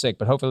gotten sick.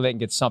 But hopefully they can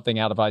get something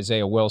out of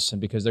Isaiah Wilson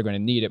because they're going to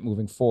need it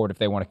moving forward if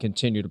they want to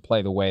continue to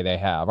play the way they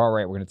have. All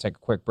right, we're going to take a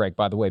quick break.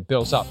 By the way,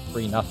 Bills up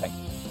 3-0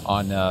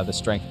 on the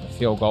strength of the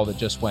field goal that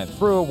just went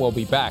through. We'll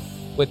be back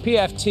with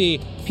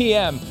PFT,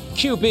 PM,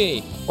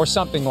 QB, or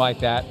something like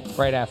that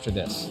right after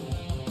this.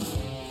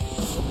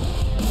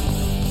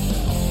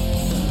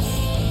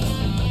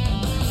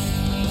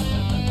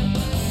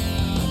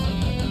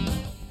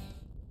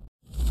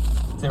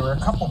 There were a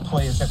couple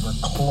plays that were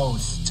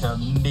close to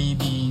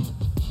maybe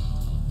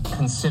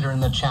considering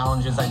the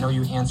challenges. I know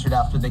you answered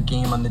after the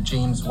game on the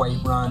James White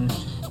run,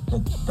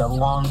 the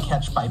long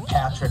catch by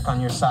Patrick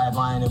on your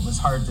sideline. It was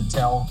hard to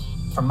tell,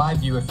 from my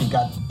view, if he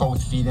got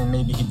both feet in.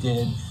 Maybe he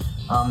did.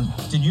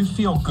 Did you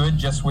feel good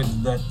just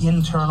with the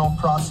internal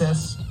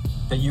process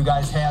that you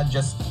guys had,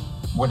 just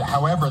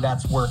however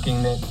that's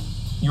working, that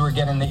you were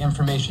getting the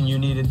information you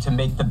needed to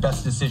make the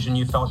best decision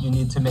you felt you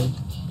need to make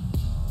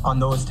on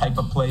those type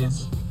of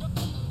plays?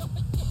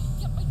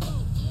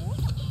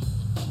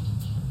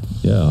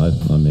 Yeah,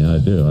 I mean, I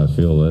do. I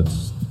feel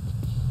that's,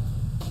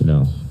 you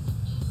know,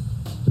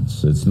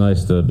 it's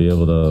nice to be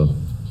able to,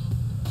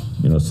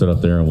 you know, sit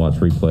up there and watch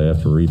replay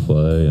after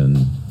replay and,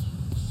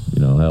 you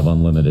know, have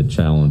unlimited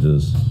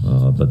challenges.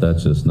 But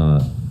that's just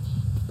not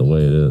the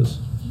way it is.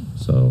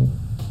 So,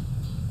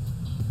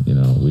 you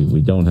know, we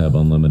don't have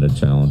unlimited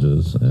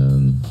challenges.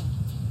 And,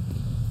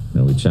 you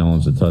know, we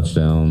challenged the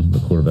touchdown, the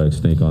quarterback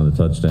sneak on the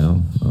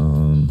touchdown.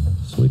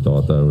 So we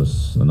thought that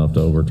was enough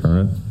to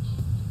overturn it.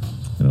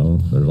 You know,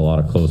 there's a lot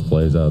of close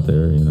plays out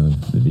there. You know,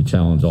 if you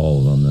challenge all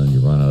of them, then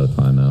you run out of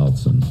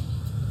timeouts and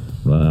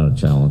run out of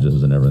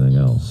challenges and everything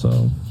else.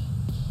 So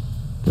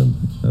you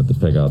have to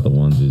pick out the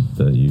ones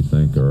that you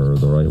think are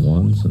the right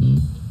ones,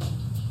 and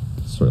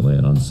it's certainly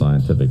an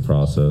unscientific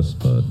process,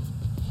 but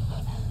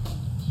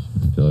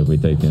I feel like we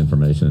take the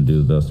information and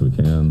do the best we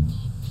can.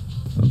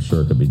 I'm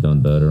sure it could be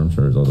done better. I'm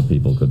sure there's other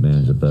people could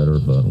manage it better,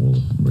 but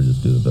we'll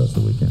just do the best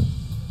that we can.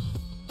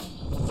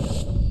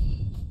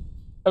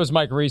 That was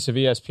Mike Reese of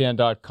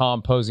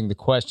ESPN.com posing the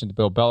question to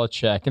Bill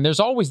Belichick. And there's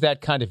always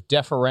that kind of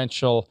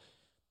deferential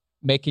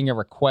making a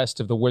request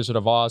of the Wizard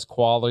of Oz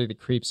quality that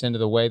creeps into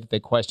the way that they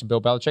question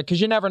Bill Belichick,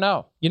 because you never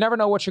know. You never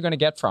know what you're going to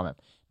get from him.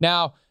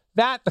 Now,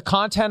 the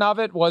content of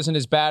it wasn't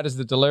as bad as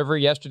the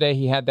delivery. Yesterday,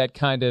 he had that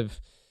kind of,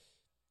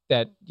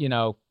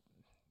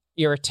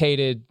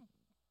 irritated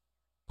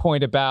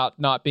point about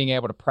not being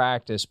able to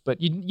practice.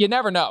 But you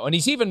never know. And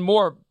he's even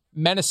more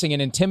menacing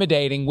and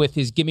intimidating with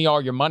his "give me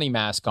all your money"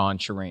 mask on,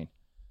 Shireen.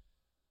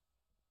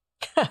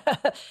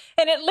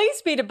 And it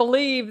leads me to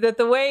believe that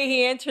the way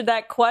he answered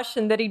that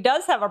question, that he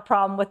does have a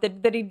problem with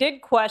it, that he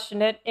did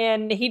question it,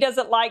 and he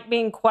doesn't like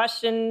being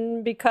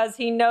questioned because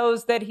he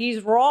knows that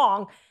he's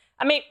wrong.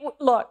 I mean,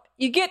 look,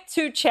 you get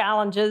 2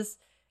 challenges,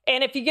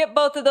 and if you get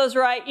both of those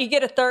right, you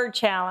get a 3rd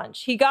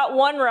challenge. He got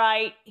 1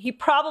 right. He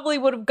probably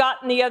would have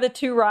gotten the other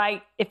 2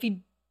 right if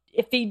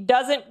he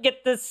doesn't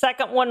get the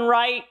second one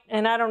right,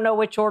 and I don't know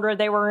which order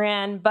they were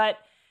in, but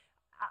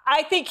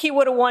I think he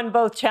would have won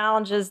both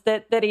challenges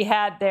that he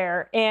had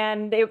there.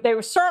 And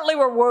they certainly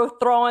were worth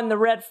throwing the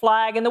red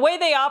flag. And the way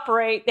they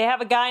operate, they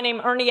have a guy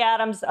named Ernie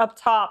Adams up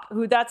top,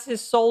 who that's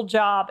his sole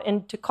job,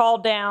 and to call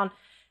down.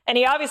 And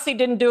he obviously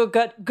didn't do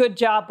a good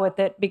job with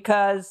it,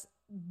 because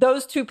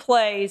those 2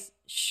 plays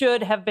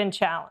should have been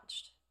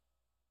challenged.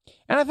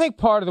 And I think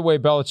part of the way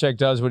Belichick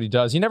does what he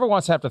does, he never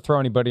wants to have to throw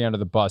anybody under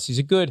the bus. He's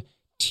a good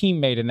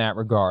teammate in that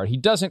regard. He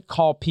doesn't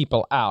call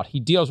people out. He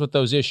deals with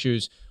those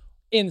issues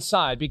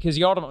inside, because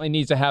he ultimately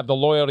needs to have the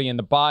loyalty and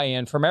the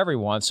buy-in from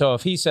everyone. So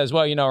if he says,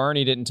 well,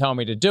 Ernie didn't tell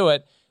me to do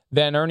it,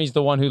 then Ernie's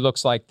the one who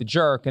looks like the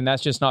jerk, and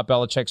that's just not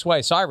Belichick's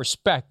way. So I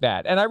respect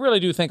that. And I really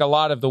do think a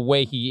lot of the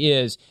way he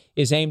is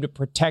aimed at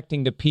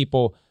protecting the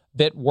people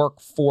that work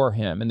for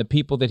him and the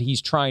people that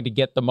he's trying to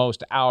get the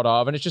most out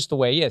of. And it's just the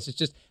way he is. It's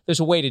just,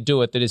 there's a way to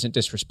do it that isn't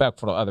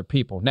disrespectful to other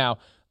people. Now,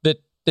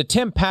 the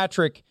Tim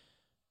Patrick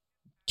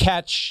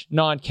catch,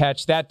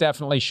 non-catch, that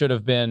definitely should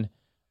have been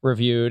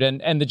reviewed.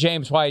 And the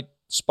James White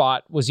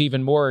spot was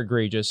even more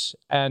egregious.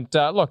 And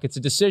look, it's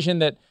a decision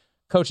that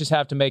coaches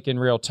have to make in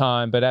real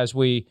time. But as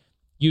we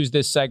use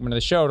this segment of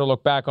the show to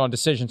look back on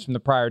decisions from the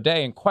prior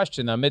day and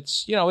question them,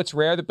 it's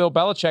rare that Bill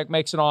Belichick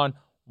makes it on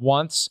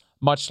once,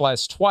 much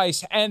less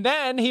twice. And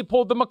then he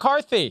pulled the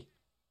McCarthy.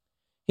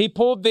 He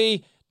pulled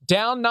the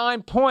down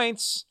 9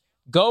 points,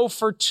 go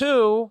for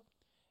 2.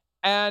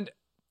 And,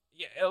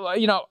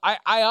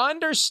 I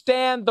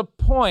understand the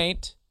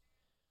point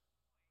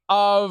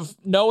of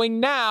knowing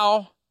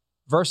now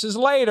versus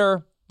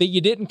later that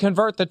you didn't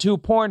convert the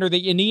 2-pointer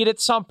that you need at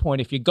some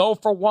point. If you go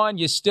for 1,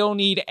 you still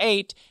need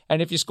 8.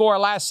 And if you score a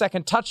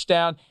last-second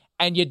touchdown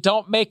and you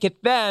don't make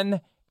it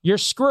then, you're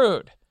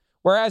screwed.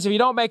 Whereas if you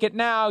don't make it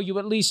now, you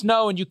at least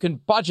know and you can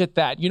budget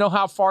that. You know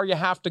how far you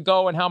have to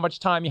go and how much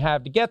time you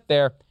have to get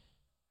there.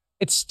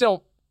 It's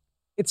still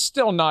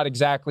not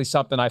exactly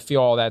something I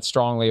feel all that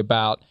strongly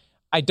about.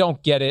 I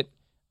don't get it.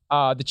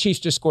 The Chiefs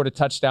just scored a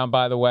touchdown,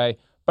 by the way.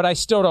 But I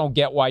still don't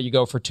get why you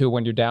go for 2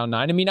 when you're down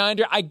 9. I mean,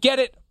 I get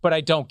it, but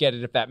I don't get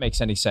it, if that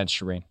makes any sense,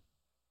 Shireen.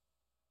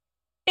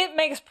 It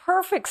makes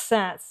perfect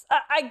sense.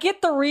 I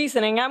get the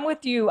reasoning. I'm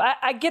with you.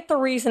 I get the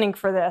reasoning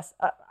for this.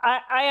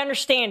 I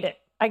understand it,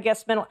 I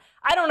guess.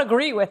 I don't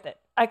agree with it.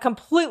 I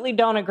completely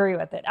don't agree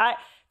with it.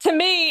 To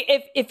me,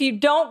 if you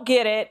don't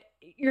get it,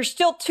 you're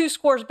still 2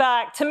 scores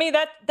back. To me,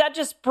 that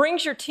just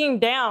brings your team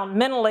down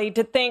mentally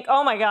to think,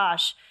 oh, my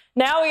gosh,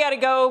 now we got to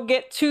go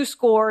get 2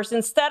 scores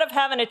instead of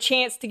having a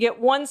chance to get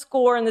 1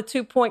 score in the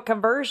 2-point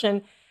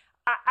conversion.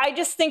 I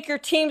just think your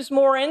team's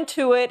more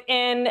into it.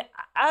 And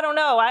I don't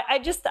know.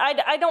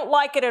 I don't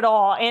like it at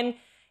all. And,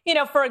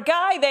 for a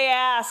guy they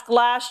asked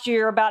last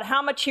year about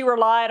how much he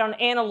relied on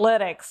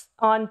analytics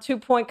on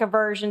 2-point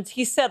conversions,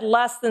 he said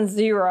less than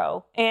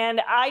 0.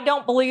 And I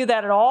don't believe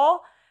that at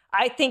all.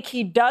 I think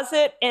he does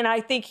it, and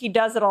I think he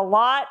does it a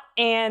lot.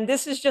 And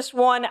this is just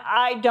one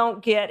I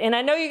don't get. And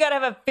I know you got to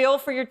have a feel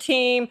for your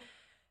team,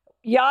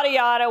 yada,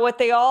 yada, what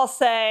they all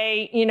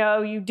say.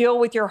 You deal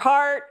with your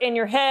heart and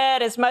your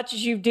head as much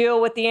as you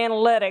deal with the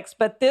analytics.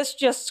 But this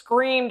just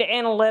screamed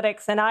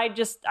analytics, and I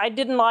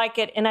didn't like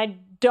it, and I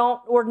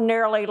don't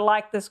ordinarily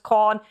like this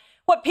call. And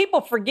what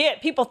people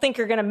forget, people think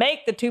you're going to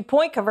make the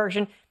 2-point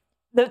conversion.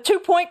 The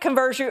 2-point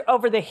conversion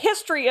over the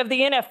history of the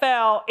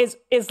NFL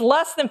is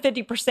less than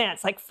 50%.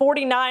 It's like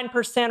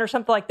 49% or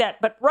something like that,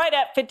 but right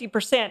at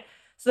 50%.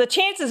 So the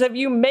chances of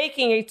you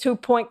making a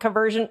 2-point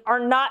conversion are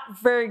not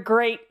very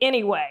great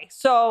anyway.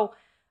 So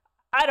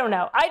I don't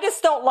know. I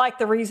just don't like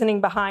the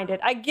reasoning behind it.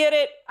 I get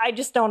it. I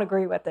just don't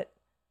agree with it.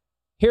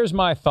 Here's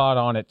my thought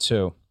on it,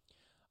 too.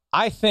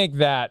 I think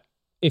that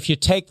if you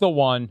take the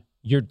 1,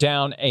 you're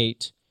down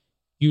 8,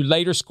 you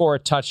later score a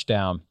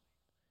touchdown,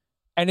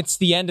 and it's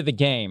the end of the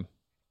game,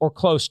 or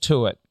close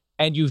to it,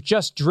 and you've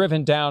just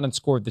driven down and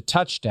scored the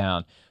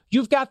touchdown,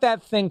 you've got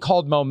that thing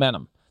called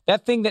momentum,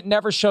 that thing that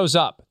never shows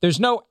up. There's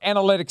no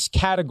analytics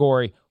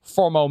category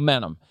for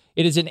momentum.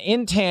 It is an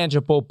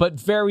intangible but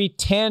very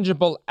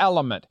tangible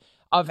element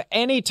of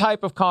any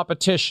type of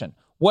competition,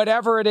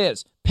 whatever it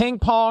is, ping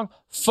pong,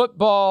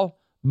 football,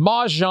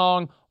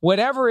 mahjong,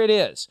 whatever it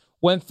is.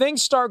 When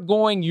things start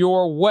going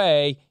your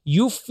way,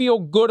 you feel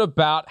good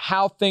about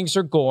how things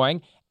are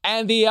going,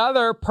 and the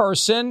other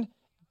person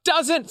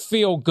doesn't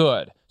feel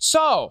good.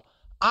 So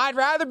I'd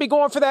rather be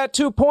going for that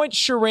 2 points,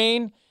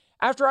 Shireen,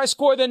 after I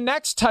score the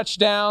next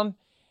touchdown,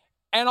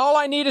 and all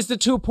I need is the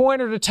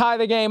 2-pointer to tie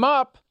the game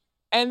up,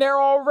 and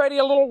they're already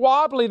a little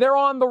wobbly. They're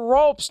on the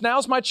ropes.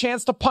 Now's my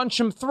chance to punch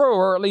them through,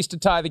 or at least to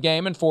tie the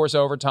game and force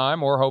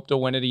overtime, or hope to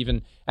win it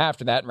even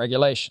after that in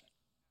regulation.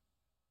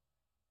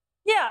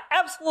 Yeah,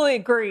 absolutely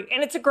agree.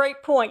 And it's a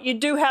great point. You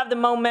do have the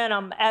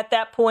momentum at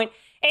that point.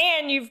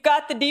 And you've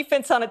got the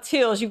defense on its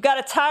heels. You've got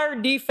a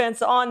tired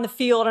defense on the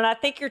field. And I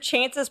think your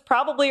chances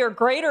probably are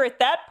greater at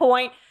that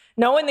point,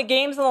 knowing the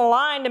game's on the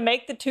line, to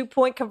make the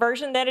 2-point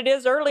conversion than it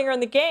is earlier in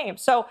the game.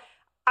 So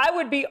I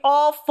would be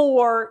all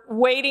for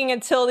waiting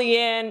until the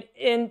end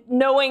and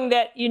knowing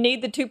that you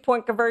need the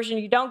 2-point conversion.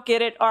 You don't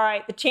get it. All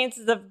right, the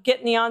chances of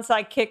getting the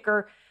onside kick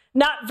are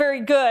not very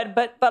good,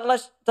 but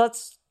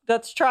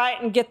let's try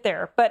it and get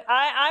there. But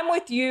I'm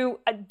with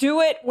you.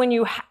 Do it when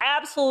you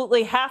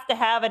absolutely have to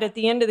have it at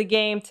the end of the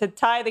game to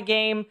tie the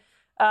game.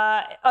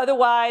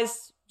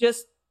 Otherwise,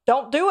 just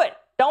don't do it.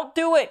 Don't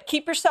do it.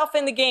 Keep yourself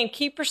in the game.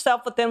 Keep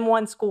yourself within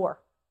 1 score.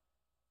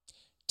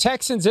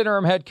 Texans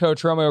interim head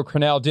coach Romeo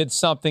Crennel did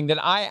something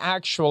that I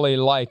actually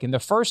like. And the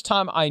first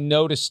time I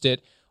noticed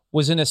it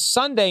was in a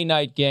Sunday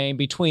night game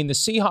between the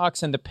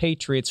Seahawks and the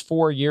Patriots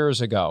 4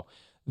 years ago.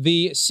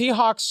 The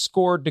Seahawks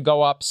scored to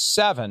go up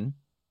 7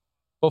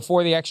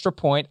 before the extra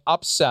point,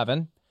 up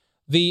 7.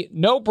 The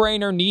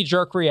no-brainer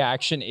knee-jerk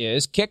reaction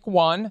is kick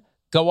 1,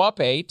 go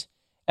up 8,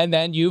 and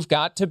then you've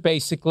got to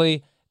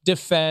basically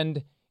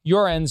defend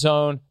your end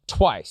zone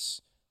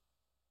twice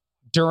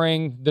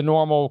during the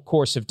normal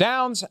course of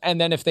downs. And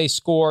then if they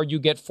score, you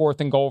get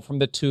 4th and goal from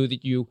the 2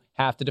 that you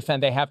have to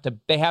defend. They have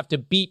to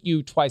beat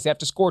you twice. They have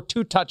to score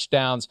 2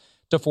 touchdowns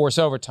to force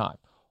overtime.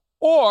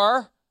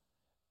 Or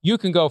you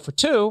can go for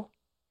 2,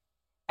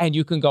 and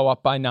you can go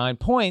up by 9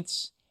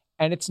 points,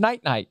 and it's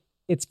night-night.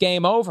 It's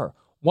game over.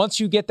 once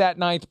you get that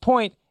 9th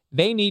point,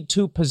 they need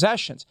 2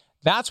 possessions.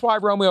 That's why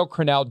Romeo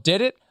Crennel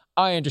did it.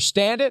 I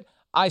understand it.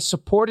 I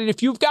support it.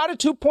 If you've got a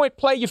 2-point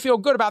play you feel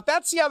good about,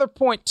 that's the other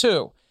point,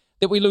 too,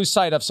 that we lose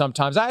sight of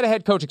sometimes. I had a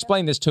head coach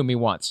explain this to me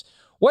once.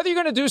 Whether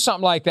you're going to do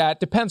something like that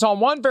depends on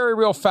one very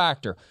real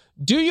factor.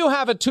 Do you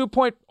have a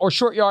 2-point or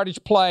short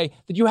yardage play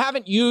that you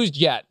haven't used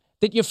yet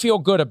that you feel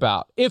good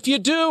about? If you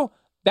do,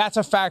 that's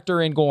a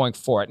factor in going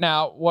for it.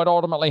 Now, what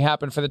ultimately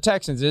happened for the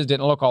Texans is it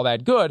didn't look all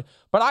that good,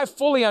 but I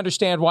fully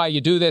understand why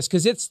you do this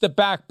because it's the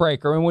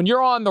backbreaker. And when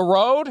you're on the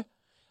road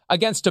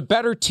against a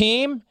better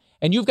team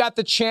and you've got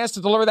the chance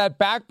to deliver that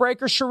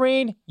backbreaker,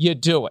 Shireen, you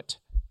do it.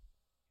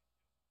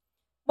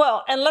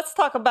 Well, and let's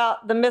talk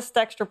about the missed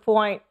extra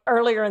point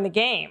earlier in the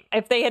game.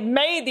 If they had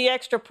made the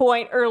extra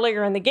point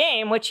earlier in the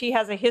game, which he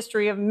has a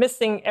history of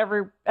missing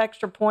every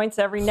extra points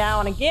every now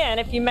and again,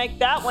 if you make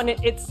that one,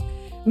 it's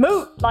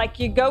moot. Like,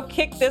 you go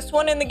kick this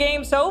one and the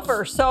game's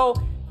over. So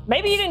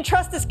maybe he didn't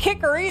trust his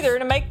kicker either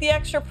to make the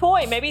extra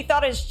point. Maybe he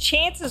thought his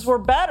chances were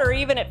better,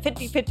 even at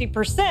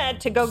 50%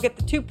 to go get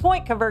the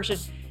 2-point conversion.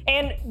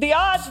 And the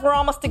odds were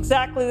almost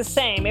exactly the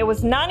same. It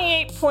was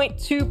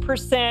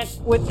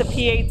 98.2% with the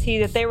PAT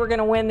that they were going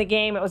to win the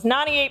game. It was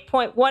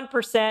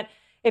 98.1%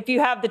 if you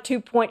have the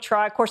 2-point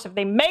try. Of course, if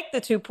they make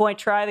the 2-point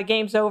try, the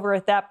game's over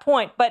at that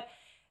point. But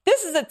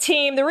this is a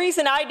team, the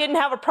reason I didn't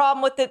have a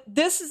problem with it,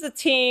 this is a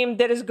team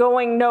that is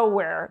going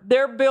nowhere.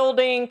 They're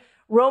building.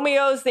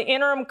 Romeo's the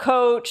interim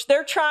coach.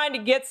 They're trying to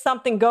get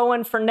something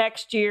going for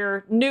next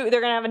year. They're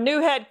going to have a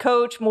new head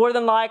coach more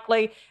than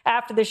likely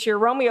after this year.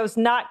 Romeo's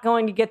not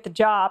going to get the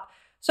job.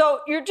 So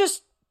you're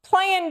just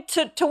playing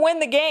to win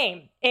the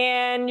game.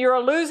 And you're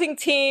a losing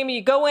team.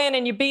 You go in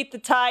and you beat the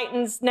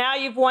Titans. Now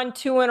you've won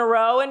 2 in a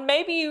row, and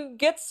maybe you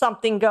get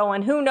something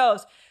going. Who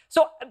knows?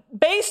 So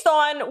based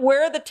on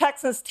where the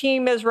Texans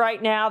team is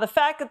right now, the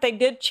fact that they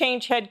did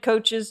change head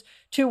coaches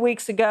 2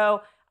 weeks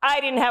ago, I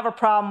didn't have a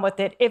problem with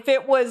it. If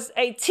it was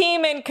a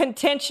team in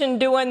contention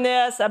doing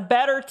this, a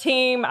better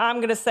team, I'm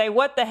going to say,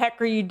 what the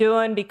heck are you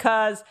doing?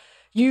 Because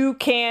you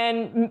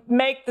can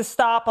make the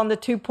stop on the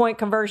 2-point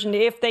conversion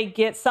if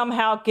they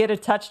somehow get a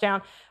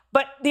touchdown.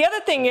 But the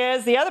other thing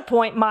is, the other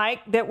point,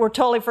 Mike, that we're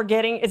totally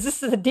forgetting is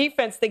this is a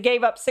defense that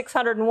gave up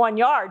 601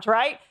 yards,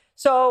 right?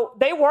 So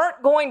they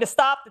weren't going to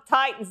stop the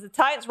Titans. The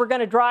Titans were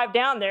going to drive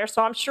down there.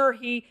 So I'm sure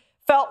he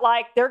felt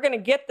like they're going to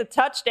get the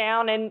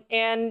touchdown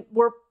and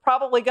we're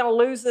probably going to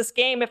lose this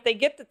game if they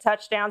get the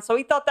touchdown. So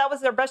he thought that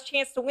was their best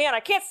chance to win. I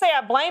can't say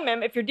I blame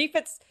him. If your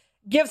defense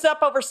gives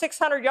up over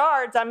 600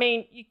 yards, I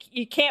mean,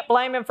 you can't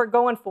blame him for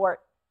going for it.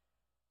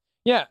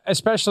 Yeah,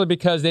 especially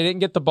because they didn't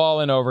get the ball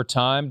in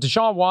overtime.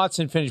 Deshaun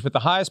Watson finished with the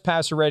highest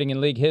passer rating in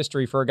league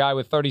history for a guy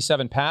with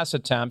 37 pass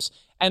attempts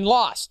and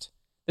lost.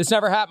 This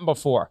never happened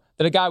before,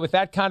 that a guy with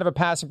that kind of a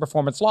passing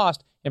performance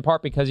lost, in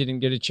part because he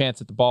didn't get a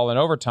chance at the ball in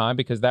overtime,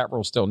 because that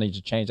rule still needs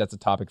to change. That's a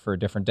topic for a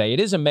different day. It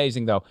is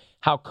amazing, though,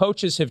 how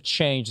coaches have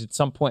changed at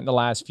some point in the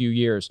last few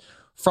years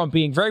from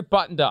being very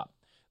buttoned up,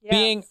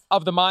 being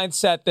of the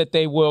mindset that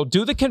they will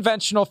do the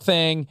conventional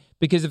thing,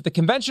 because if the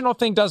conventional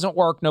thing doesn't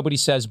work, nobody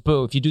says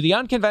boo. If you do the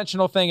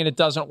unconventional thing and it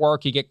doesn't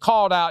work, you get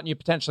called out and you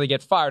potentially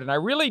get fired. And I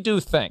really do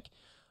think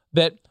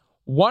that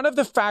one of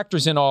the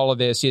factors in all of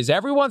this is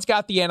everyone's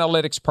got the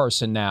analytics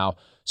person now.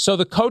 So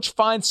the coach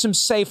finds some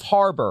safe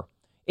harbor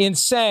in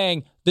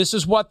saying, this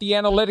is what the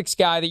analytics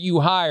guy that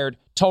you hired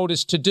told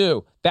us to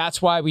do.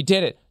 That's why we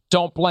did it.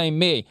 Don't blame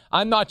me.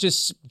 I'm not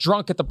just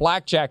drunk at the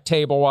blackjack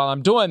table while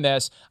I'm doing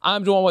this.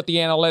 I'm doing what the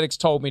analytics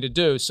told me to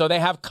do. So they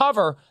have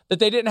cover that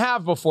they didn't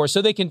have before.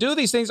 So they can do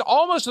these things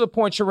almost to the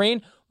point,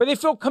 Shireen, where they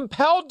feel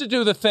compelled to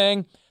do the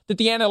thing that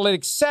the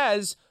analytics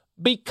says,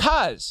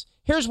 because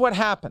here's what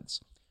happens.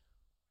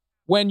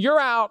 When you're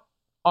out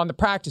on the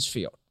practice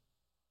field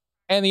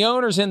and the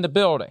owner's in the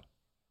building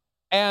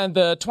and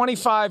the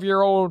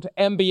 25-year-old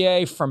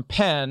MBA from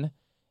Penn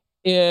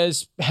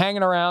is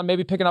hanging around,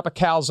 maybe picking up a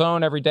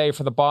calzone every day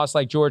for the boss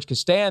like George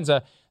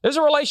Costanza, there's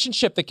a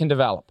relationship that can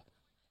develop.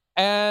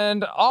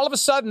 And all of a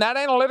sudden, that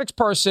analytics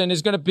person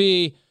is going to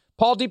be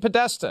Paul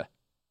DePodesta.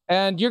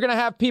 And you're going to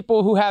have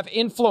people who have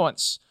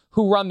influence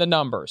who run the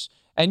numbers.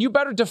 And you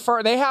better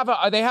defer. They have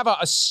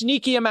a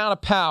sneaky amount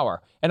of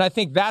power. And I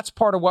think that's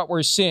part of what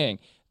we're seeing.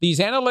 These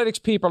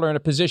analytics people are in a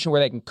position where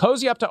they can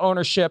cozy up to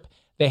ownership.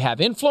 They have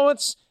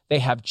influence. They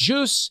have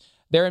juice.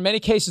 They're, in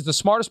many cases, the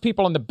smartest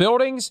people in the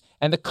buildings.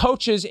 And the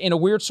coaches, in a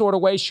weird sort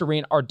of way,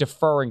 Shireen, are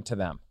deferring to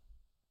them.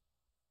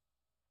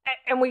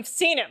 And we've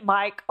seen it,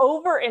 Mike,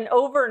 over and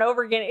over and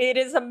over again. It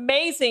is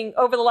amazing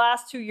over the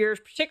last 2 years,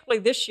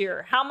 particularly this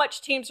year, how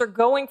much teams are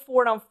going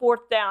for it on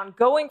fourth down,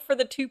 going for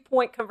the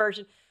 2-point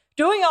conversion,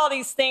 doing all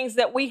these things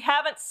that we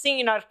haven't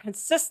seen on a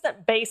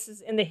consistent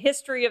basis in the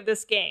history of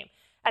this game.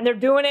 And they're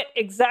doing it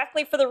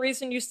exactly for the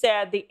reason you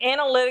said. The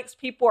analytics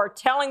people are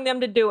telling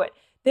them to do it.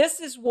 This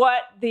is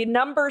what the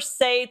numbers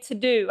say to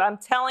do. I'm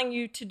telling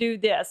you to do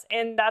this.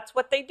 And that's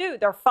what they do.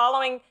 They're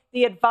following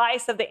the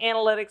advice of the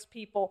analytics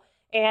people.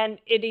 And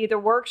it either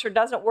works or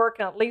doesn't work.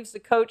 And it leaves the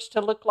coach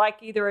to look like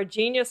either a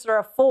genius or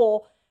a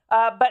fool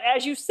But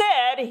as you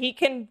said, he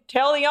can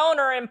tell the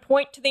owner and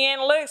point to the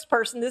analytics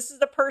person, this is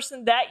the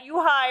person that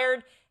you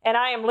hired, and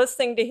I am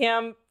listening to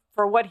him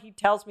for what he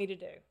tells me to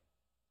do.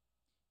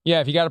 Yeah,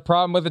 if you got a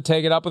problem with it,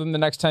 take it up with him the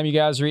next time you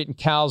guys are eating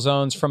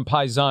calzones from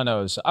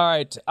Paisanos. All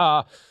right.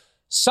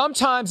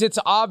 Sometimes it's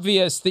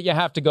obvious that you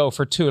have to go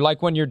for 2,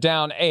 like when you're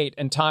down 8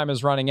 and time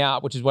is running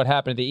out, which is what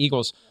happened to the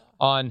Eagles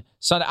on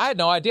Sunday. I had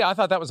no idea. I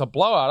thought that was a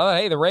blowout. I thought,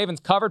 hey, the Ravens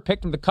covered,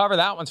 picked them to cover.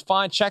 That one's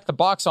fine. Check the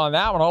box on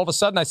that one. All of a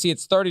sudden, I see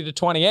it's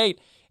 30-28,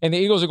 and the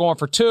Eagles are going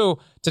for 2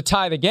 to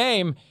tie the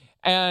game.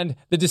 And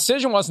the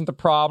decision wasn't the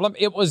problem.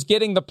 It was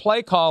getting the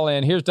play call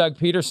in. Here's Doug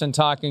Peterson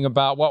talking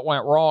about what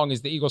went wrong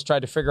as the Eagles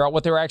tried to figure out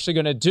what they were actually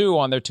going to do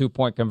on their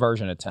 2-point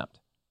conversion attempt.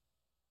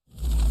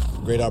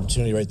 Great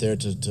opportunity right there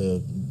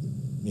to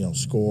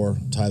score,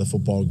 tie the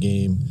football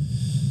game.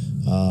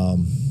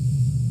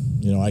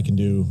 I can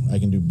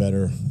do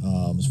better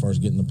as far as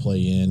getting the play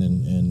in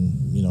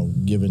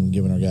and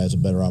giving our guys a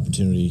better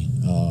opportunity,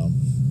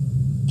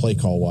 play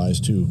call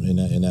wise too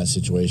in that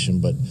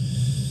situation. But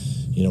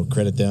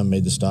credit them,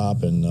 made the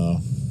stop, and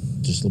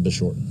just a little bit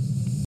short.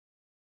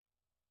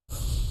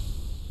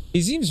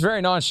 He seems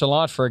very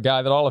nonchalant for a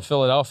guy that all of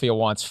Philadelphia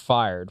wants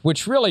fired,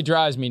 which really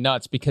drives me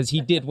nuts because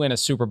he did win a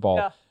Super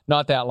Bowl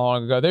not that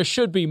long ago. There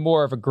should be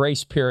more of a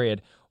grace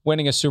period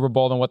winning a Super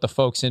Bowl than what the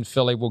folks in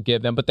Philly will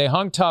give them. But they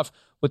hung tough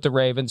with the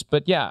Ravens.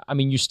 But, yeah, I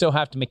mean, you still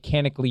have to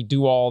mechanically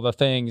do all the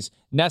things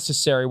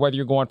necessary, whether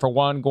you're going for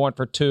 1, going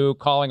for 2,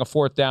 calling a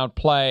 4th down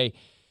play.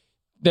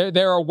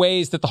 There are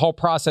ways that the whole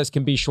process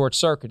can be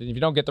short-circuited. If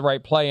you don't get the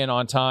right play in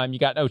on time, you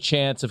got no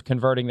chance of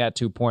converting that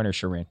 2-pointer,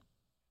 Shireen.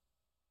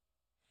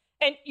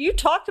 And you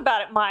talked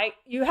about it, Mike.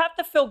 You have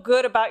to feel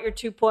good about your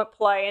 2-point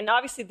play. And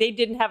obviously they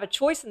didn't have a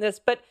choice in this.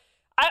 But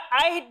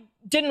I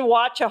didn't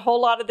watch a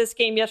whole lot of this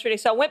game yesterday.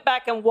 So I went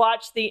back and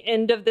watched the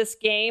end of this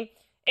game.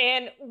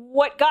 And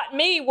what got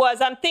me was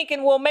I'm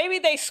thinking, well, maybe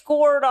they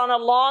scored on a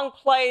long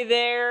play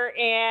there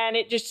and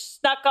it just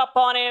snuck up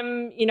on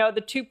him,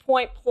 the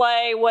 2-point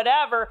play,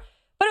 whatever.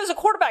 But it was a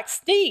quarterback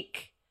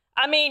sneak.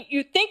 I mean,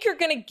 you think you're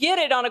going to get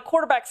it on a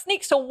quarterback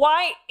sneak. So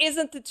why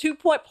isn't the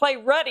 2-point play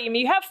ready? I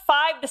mean, you have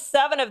 5 to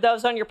 7 of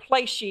those on your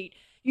play sheet.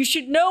 You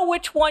should know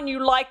which one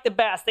you like the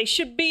best. They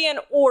should be in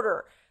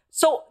order.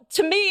 So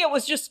to me, it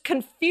was just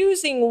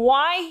confusing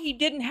why he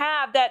didn't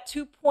have that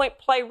 2-point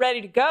play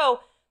ready to go.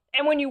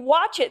 And when you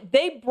watch it,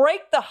 they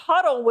break the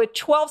huddle with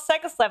 12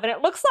 seconds left. And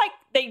it looks like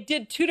they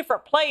did 2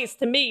 different plays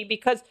to me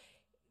because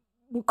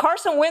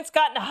Carson Wentz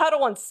got in the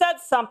huddle and said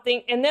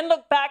something and then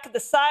looked back at the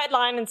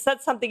sideline and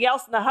said something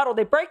else in the huddle.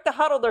 They break the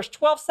huddle. There's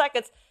 12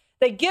 seconds.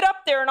 They get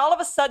up there and all of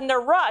a sudden they're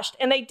rushed.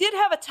 And they did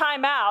have a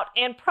timeout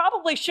and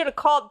probably should have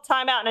called the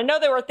timeout. And I know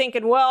they were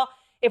thinking, well,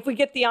 if we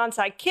get the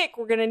onside kick,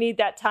 we're going to need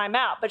that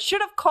timeout. But should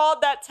have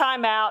called that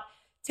timeout.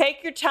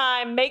 Take your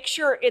time. Make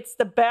sure it's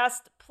the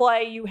best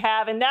play you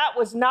have. And that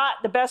was not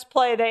the best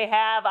play they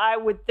have, I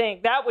would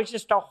think. That was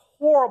just a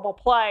horrible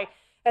play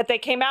that they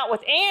came out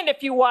with. And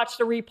if you watch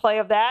the replay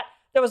of that,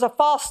 there was a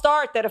false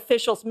start that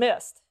officials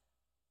missed.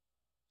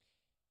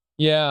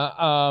 Yeah,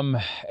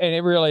 and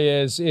it really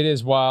is. It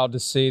is wild to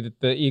see that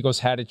the Eagles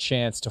had a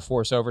chance to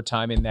force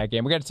overtime in that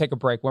game. We got to take a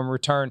break. When we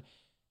return,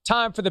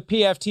 time for the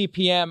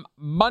PFTPM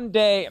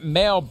Monday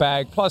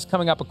mailbag. Plus,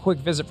 coming up, a quick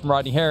visit from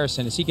Rodney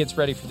Harrison as he gets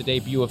ready for the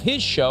debut of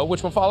his show,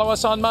 which will follow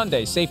us on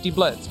Monday, Safety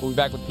Blitz. We'll be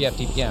back with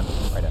PFTPM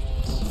right after this.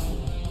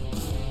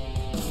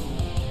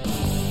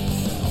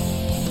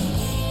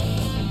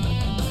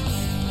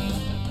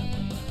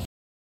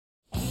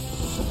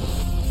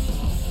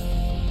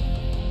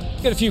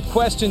 Get a few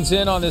questions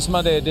in on this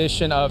Monday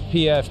edition of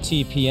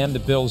PFTPM. The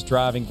Bills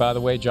driving, by the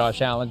way. Josh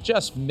Allen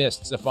just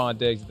missed Stephon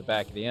Diggs at the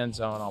back of the end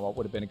zone on what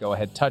would have been a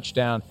go-ahead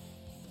touchdown.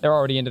 They're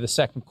already into the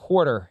second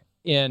quarter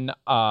in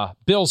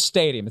Bills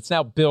Stadium. It's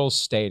now Bills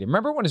Stadium.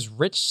 Remember when it was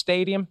Rich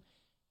Stadium?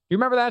 You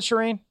remember that,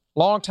 Shireen?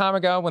 Long time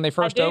ago when they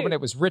first opened,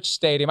 it was Rich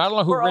Stadium. I don't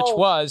know who Rich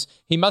was.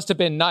 He must have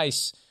been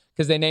nice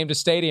because they named a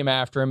stadium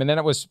after him. And then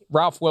it was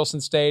Ralph Wilson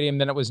Stadium.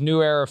 Then it was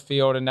New Era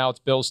Field. And now it's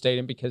Bills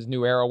Stadium because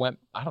New Era went,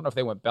 I don't know if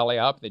they went belly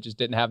up. They just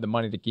didn't have the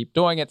money to keep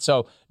doing it.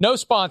 So no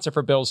sponsor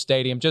for Bills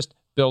Stadium, just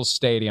Bills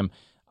Stadium.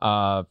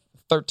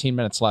 13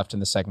 minutes left in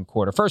the second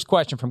quarter. First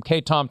question from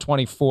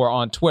KTom24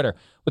 on Twitter.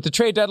 With the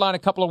trade deadline a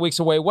couple of weeks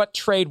away, what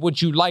trade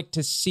would you like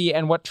to see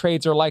and what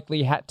trades are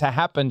likely to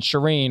happen?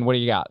 Shireen, what do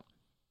you got?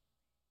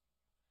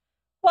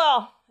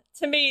 Well,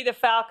 to me, the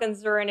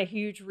Falcons are in a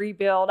huge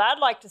rebuild. I'd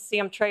like to see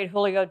them trade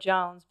Julio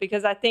Jones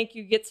because I think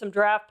you get some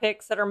draft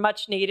picks that are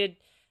much needed.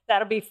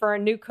 That'll be for a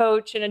new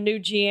coach and a new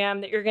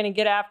GM that you're going to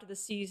get after the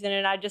season.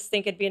 And I just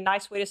think it'd be a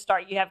nice way to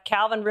start. You have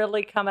Calvin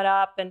Ridley coming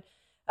up, and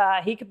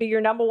he could be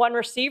your number one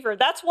receiver.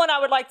 That's one I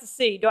would like to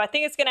see. Do I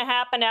think it's going to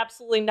happen?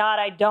 Absolutely not.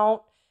 I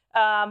don't.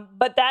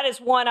 But that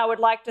is one I would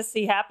like to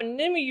see happen. And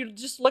then when you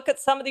just look at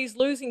some of these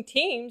losing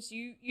teams,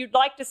 you'd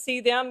like to see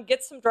them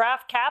get some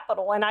draft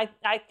capital. And I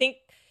think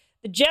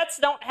the Jets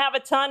don't have a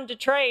ton to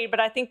trade, but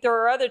I think there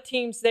are other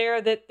teams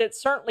there that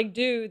certainly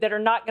do that are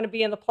not going to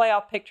be in the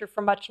playoff picture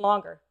for much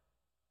longer.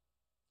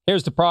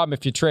 Here's the problem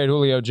if you trade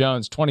Julio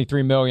Jones,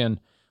 $23 million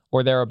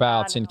or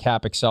thereabouts in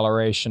cap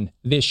acceleration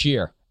this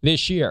year.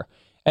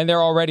 And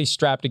they're already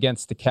strapped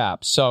against the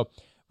cap. So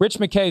Rich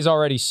McKay's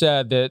already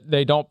said that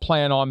they don't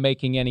plan on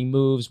making any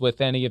moves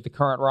with any of the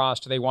current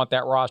roster. They want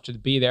that roster to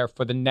be there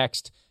for the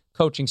next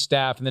coaching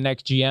staff and the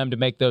next GM to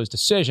make those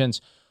decisions.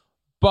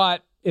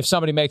 But if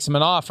somebody makes them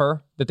an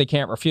offer that they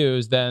can't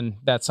refuse, then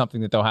that's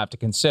something that they'll have to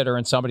consider,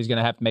 and somebody's going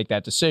to have to make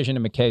that decision.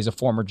 And McKay's a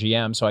former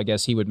GM, so I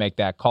guess he would make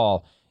that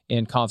call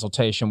in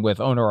consultation with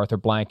owner Arthur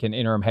Blank and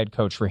interim head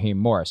coach Raheem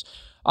Morris.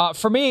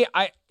 For me,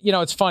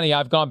 it's funny.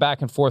 I've gone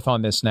back and forth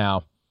on this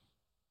now.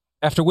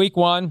 After week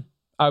one,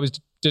 I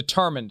was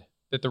determined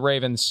that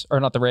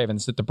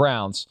that the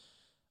Browns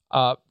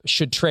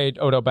should trade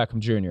Odell Beckham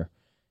Jr.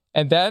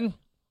 And then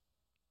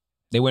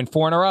they win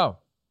 4 in a row.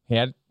 He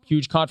had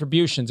huge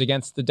contributions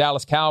against the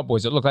Dallas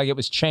Cowboys. It looked like it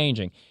was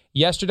changing.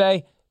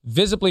 Yesterday,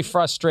 visibly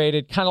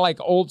frustrated, kind of like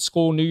old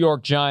school New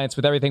York Giants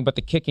with everything but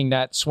the kicking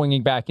net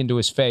swinging back into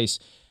his face.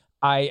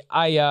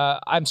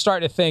 I'm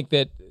starting to think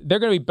that they're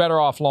going to be better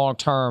off long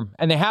term,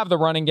 and they have the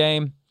running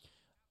game.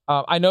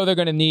 I know they're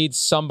going to need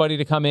somebody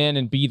to come in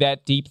and be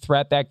that deep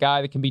threat, that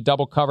guy that can be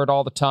double covered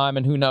all the time,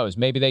 and who knows,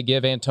 maybe they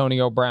give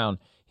Antonio Brown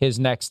his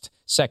next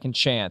second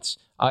chance.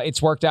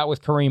 It's worked out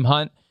with Kareem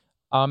Hunt.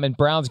 And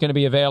Brown's going to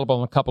be available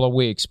in a couple of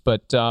weeks.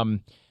 But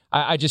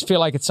I just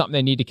feel like it's something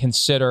they need to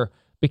consider,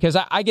 because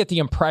I get the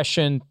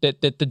impression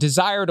that the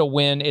desire to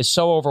win is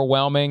so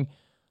overwhelming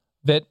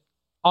that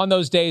on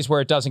those days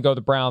where it doesn't go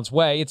the Browns'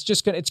 way,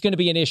 it's going to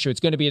be an issue. It's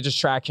going to be a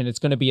distraction. It's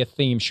going to be a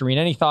theme. Shireen,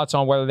 any thoughts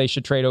on whether they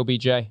should trade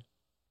OBJ?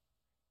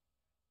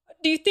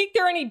 Do you think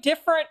they're any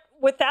different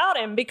without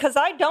him? Because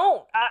I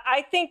don't.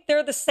 I think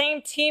they're the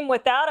same team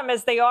without him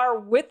as they are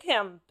with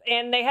him.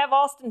 And they have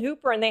Austin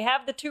Hooper, and they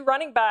have the 2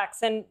 running backs,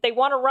 and they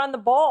want to run the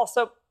ball.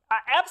 So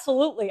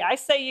absolutely, I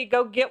say you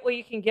go get what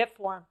you can get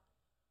for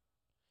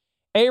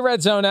him.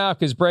 Red Zone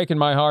Alk is breaking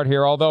my heart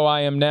here, although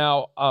I am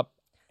now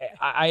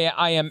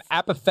I am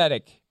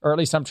apathetic, or at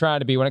least I'm trying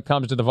to be, when it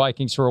comes to the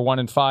Vikings, who are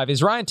 1-5.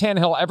 Is Ryan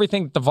Tannehill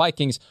everything that the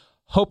Vikings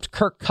hoped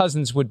Kirk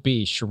Cousins would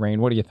be, Shireen?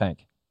 What do you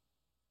think?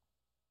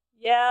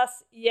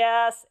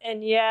 Yes,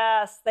 and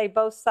yes. They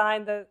both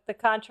signed the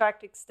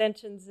contract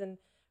extensions,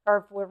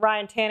 or with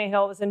Ryan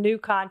Tannehill, it was a new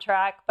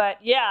contract. But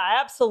yeah,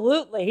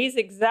 absolutely. He's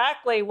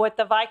exactly what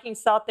the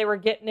Vikings thought they were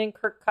getting in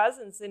Kirk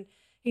Cousins. And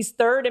he's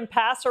 3rd in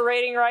passer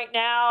rating right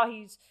now.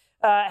 He's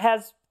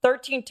has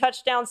 13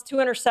 touchdowns, 2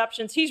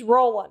 interceptions. He's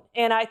rolling.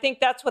 And I think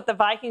that's what the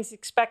Vikings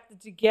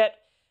expected to get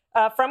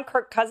from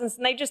Kirk Cousins,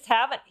 and they just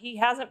haven't. He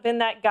hasn't been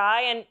that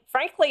guy. And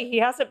frankly, he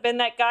hasn't been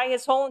that guy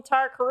his whole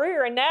entire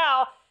career. And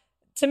now,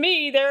 to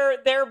me,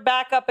 they're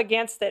back up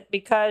against it,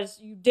 because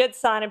you did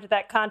sign him to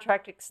that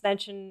contract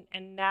extension,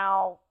 and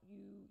now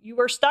you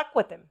were stuck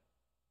with him.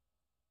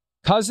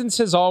 Cousins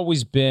has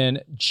always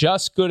been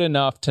just good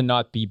enough to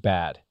not be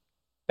bad.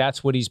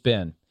 That's what he's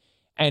been.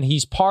 And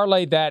he's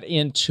parlayed that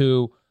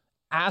into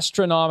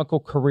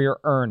astronomical career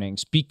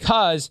earnings,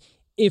 because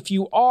if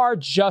you are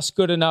just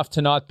good enough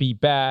to not be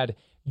bad,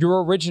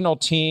 your original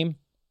team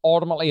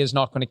ultimately is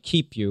not going to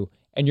keep you,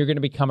 and you're going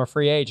to become a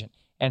free agent.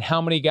 And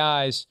how many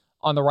guys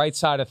on the right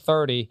side of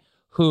 30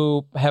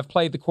 who have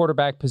played the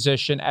quarterback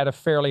position at a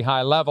fairly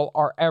high level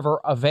are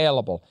ever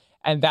available?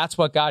 And that's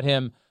what got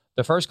him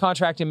the first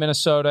contract in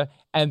Minnesota,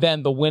 and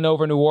then the win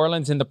over New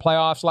Orleans in the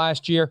playoffs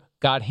last year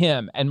got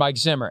him and Mike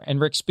Zimmer and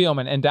Rick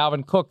Spielman and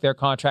Dalvin Cook their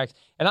contracts.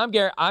 And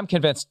I'm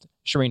convinced,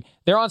 Shireen,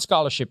 they're on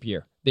scholarship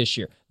year this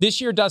year. This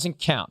year doesn't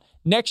count.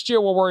 Next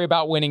year, we'll worry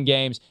about winning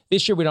games.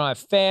 This year, we don't have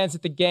fans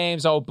at the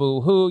games. Oh,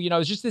 boo-hoo.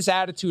 It's just this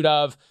attitude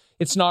of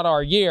it's not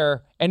our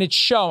year, and it's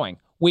showing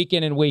week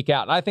in and week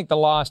out. And I think the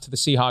loss to the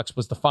Seahawks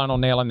was the final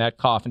nail in that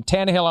coffin.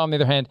 Tannehill, on the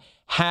other hand,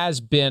 has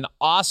been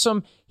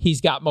awesome.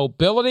 He's got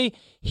mobility.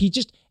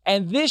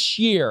 And this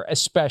year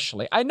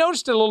especially, I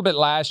noticed it a little bit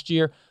last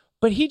year,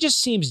 but he just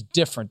seems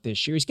different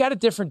this year. He's got a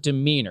different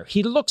demeanor.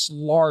 He looks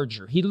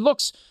larger. He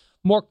looks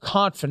more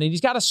confident. He's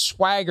got a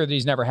swagger that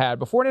he's never had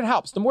before, and it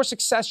helps. The more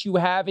success you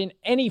have in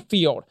any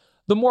field,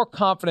 the more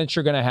confidence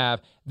you're going to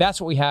have. That's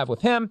what we have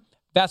with him.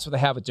 That's what they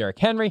have with Derrick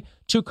Henry.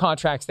 2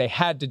 contracts they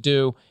had to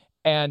do.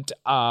 And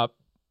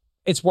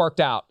it's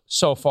worked out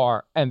so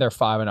far, and they're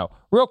 5-0.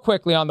 Real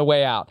quickly on the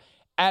way out,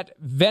 at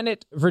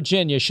Vennett,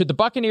 Virginia, should the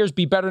Buccaneers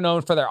be better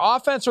known for their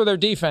offense or their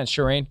defense,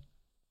 Shireen?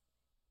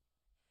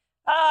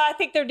 I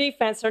think their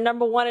defense. They're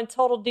number 1 in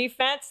total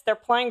defense. They're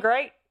playing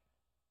great.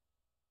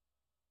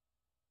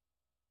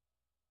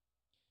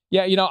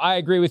 Yeah, I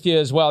agree with you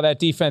as well. That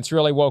defense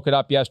really woke it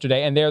up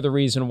yesterday, and they're the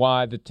reason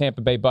why the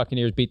Tampa Bay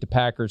Buccaneers beat the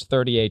Packers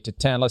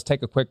 38-10. Let's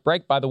take a quick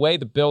break. By the way,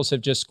 the Bills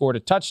have just scored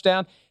a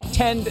touchdown.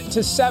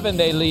 10-7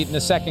 they lead in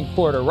the second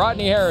quarter.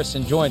 Rodney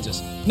Harrison joins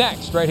us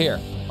next right here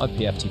on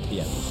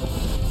PFTPM.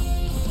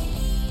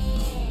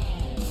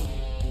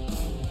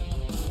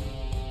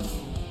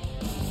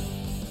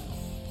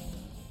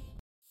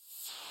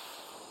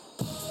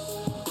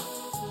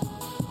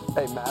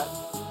 Hey, Matt.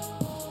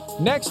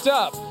 Next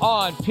up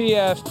on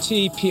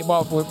PFTP,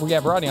 well, we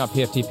have Rodney on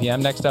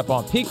PFTPM. Next up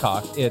on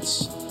Peacock,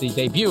 it's the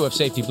debut of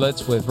Safety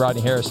Blitz with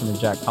Rodney Harrison and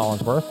Jack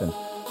Collinsworth. And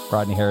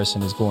Rodney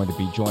Harrison is going to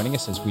be joining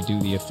us as we do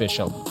the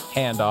official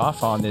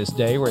handoff on this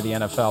day where the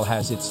NFL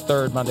has its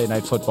third Monday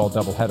Night Football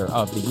doubleheader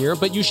of the year.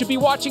 But you should be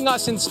watching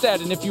us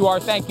instead, and if you are,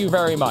 thank you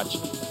very much.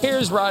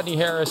 Here's Rodney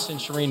Harrison,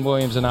 Shireen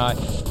Williams, and I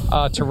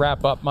to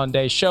wrap up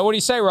Monday's show. What do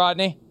you say,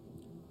 Rodney?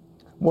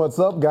 What's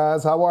up,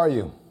 guys? How are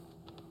you?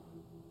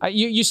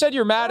 You said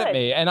you're mad at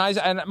me,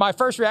 and my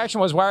first reaction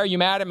was, why are you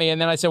mad at me?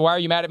 And then I said, why are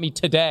you mad at me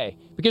today?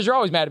 Because you're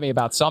always mad at me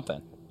about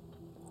something.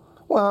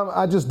 Well,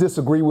 I just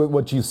disagree with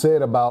what you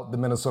said about the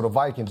Minnesota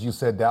Vikings. You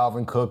said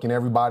Dalvin Cook and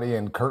everybody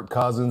and Kirk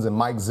Cousins and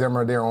Mike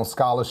Zimmer, they're on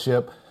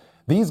scholarship.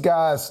 These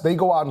guys, they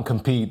go out and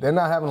compete. They're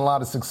not having a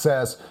lot of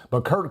success,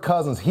 but Kirk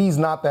Cousins, he's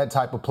not that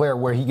type of player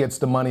where he gets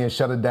the money and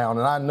shut it down.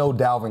 And I know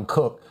Dalvin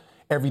Cook,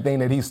 everything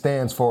that he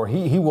stands for,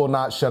 he will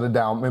not shut it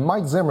down. And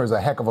Mike Zimmer is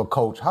a heck of a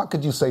coach. How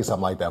could you say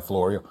something like that,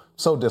 Florio?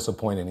 So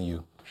disappointed in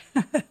you.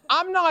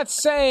 I'm not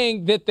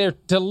saying that they're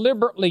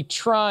deliberately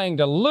trying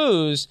to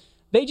lose.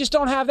 They just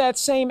don't have that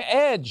same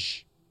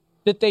edge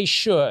that they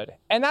should.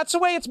 And that's the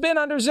way it's been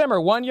under Zimmer.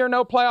 1 year,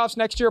 no playoffs.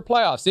 Next year,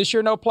 playoffs. This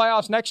year, no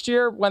playoffs. Next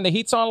year, when the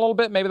heat's on a little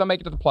bit, maybe they'll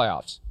make it to the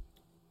playoffs.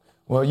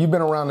 Well, you've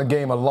been around the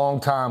game a long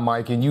time,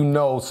 Mike, and you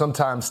know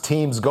sometimes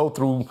teams go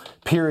through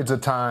periods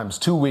of times,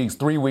 2 weeks,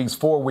 3 weeks,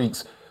 4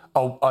 weeks,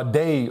 a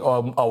day,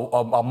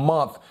 a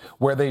month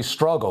where they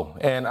struggle.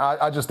 And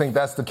I just think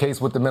that's the case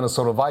with the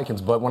Minnesota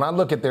Vikings. But when I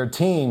look at their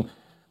team,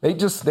 they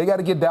got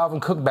to get Dalvin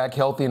Cook back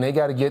healthy, and they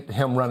got to get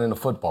him running the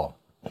football.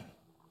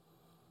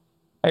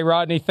 Hey,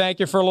 Rodney, thank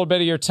you for a little bit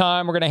of your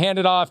time. We're going to hand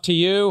it off to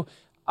you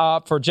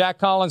for Jack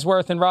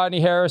Collinsworth and Rodney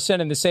Harrison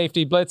and the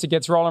Safety Blitz. It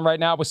gets rolling right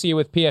now. We'll see you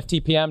with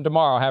PFTPM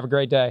tomorrow. Have a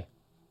great day.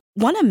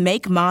 Want to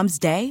make Mom's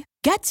day?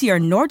 Get to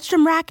your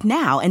Nordstrom Rack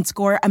now and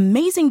score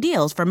amazing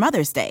deals for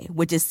Mother's Day,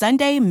 which is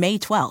Sunday, May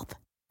 12th.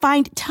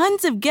 Find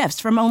tons of gifts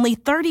from only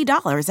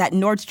 $30 at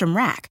Nordstrom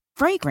Rack.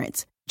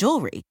 Fragrance,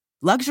 jewelry,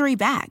 luxury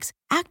bags,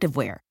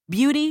 activewear,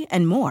 beauty,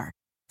 and more.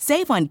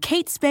 Save on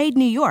Kate Spade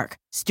New York,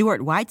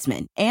 Stuart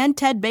Weitzman, and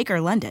Ted Baker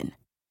London.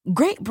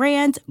 Great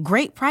brands,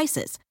 great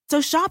prices.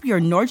 So shop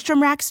your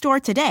Nordstrom Rack store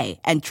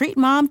today and treat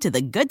Mom to the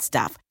good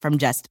stuff from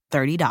just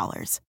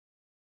 $30.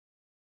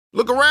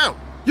 Look around.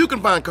 You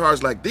can find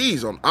cars like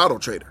these on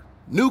AutoTrader.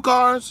 New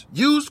cars,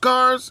 used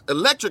cars,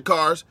 electric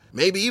cars,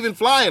 maybe even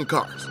flying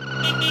cars.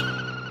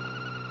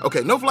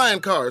 Okay, no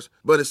flying cars,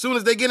 but as soon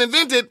as they get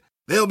invented,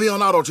 they'll be on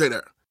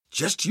AutoTrader.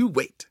 Just you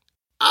wait.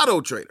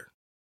 AutoTrader.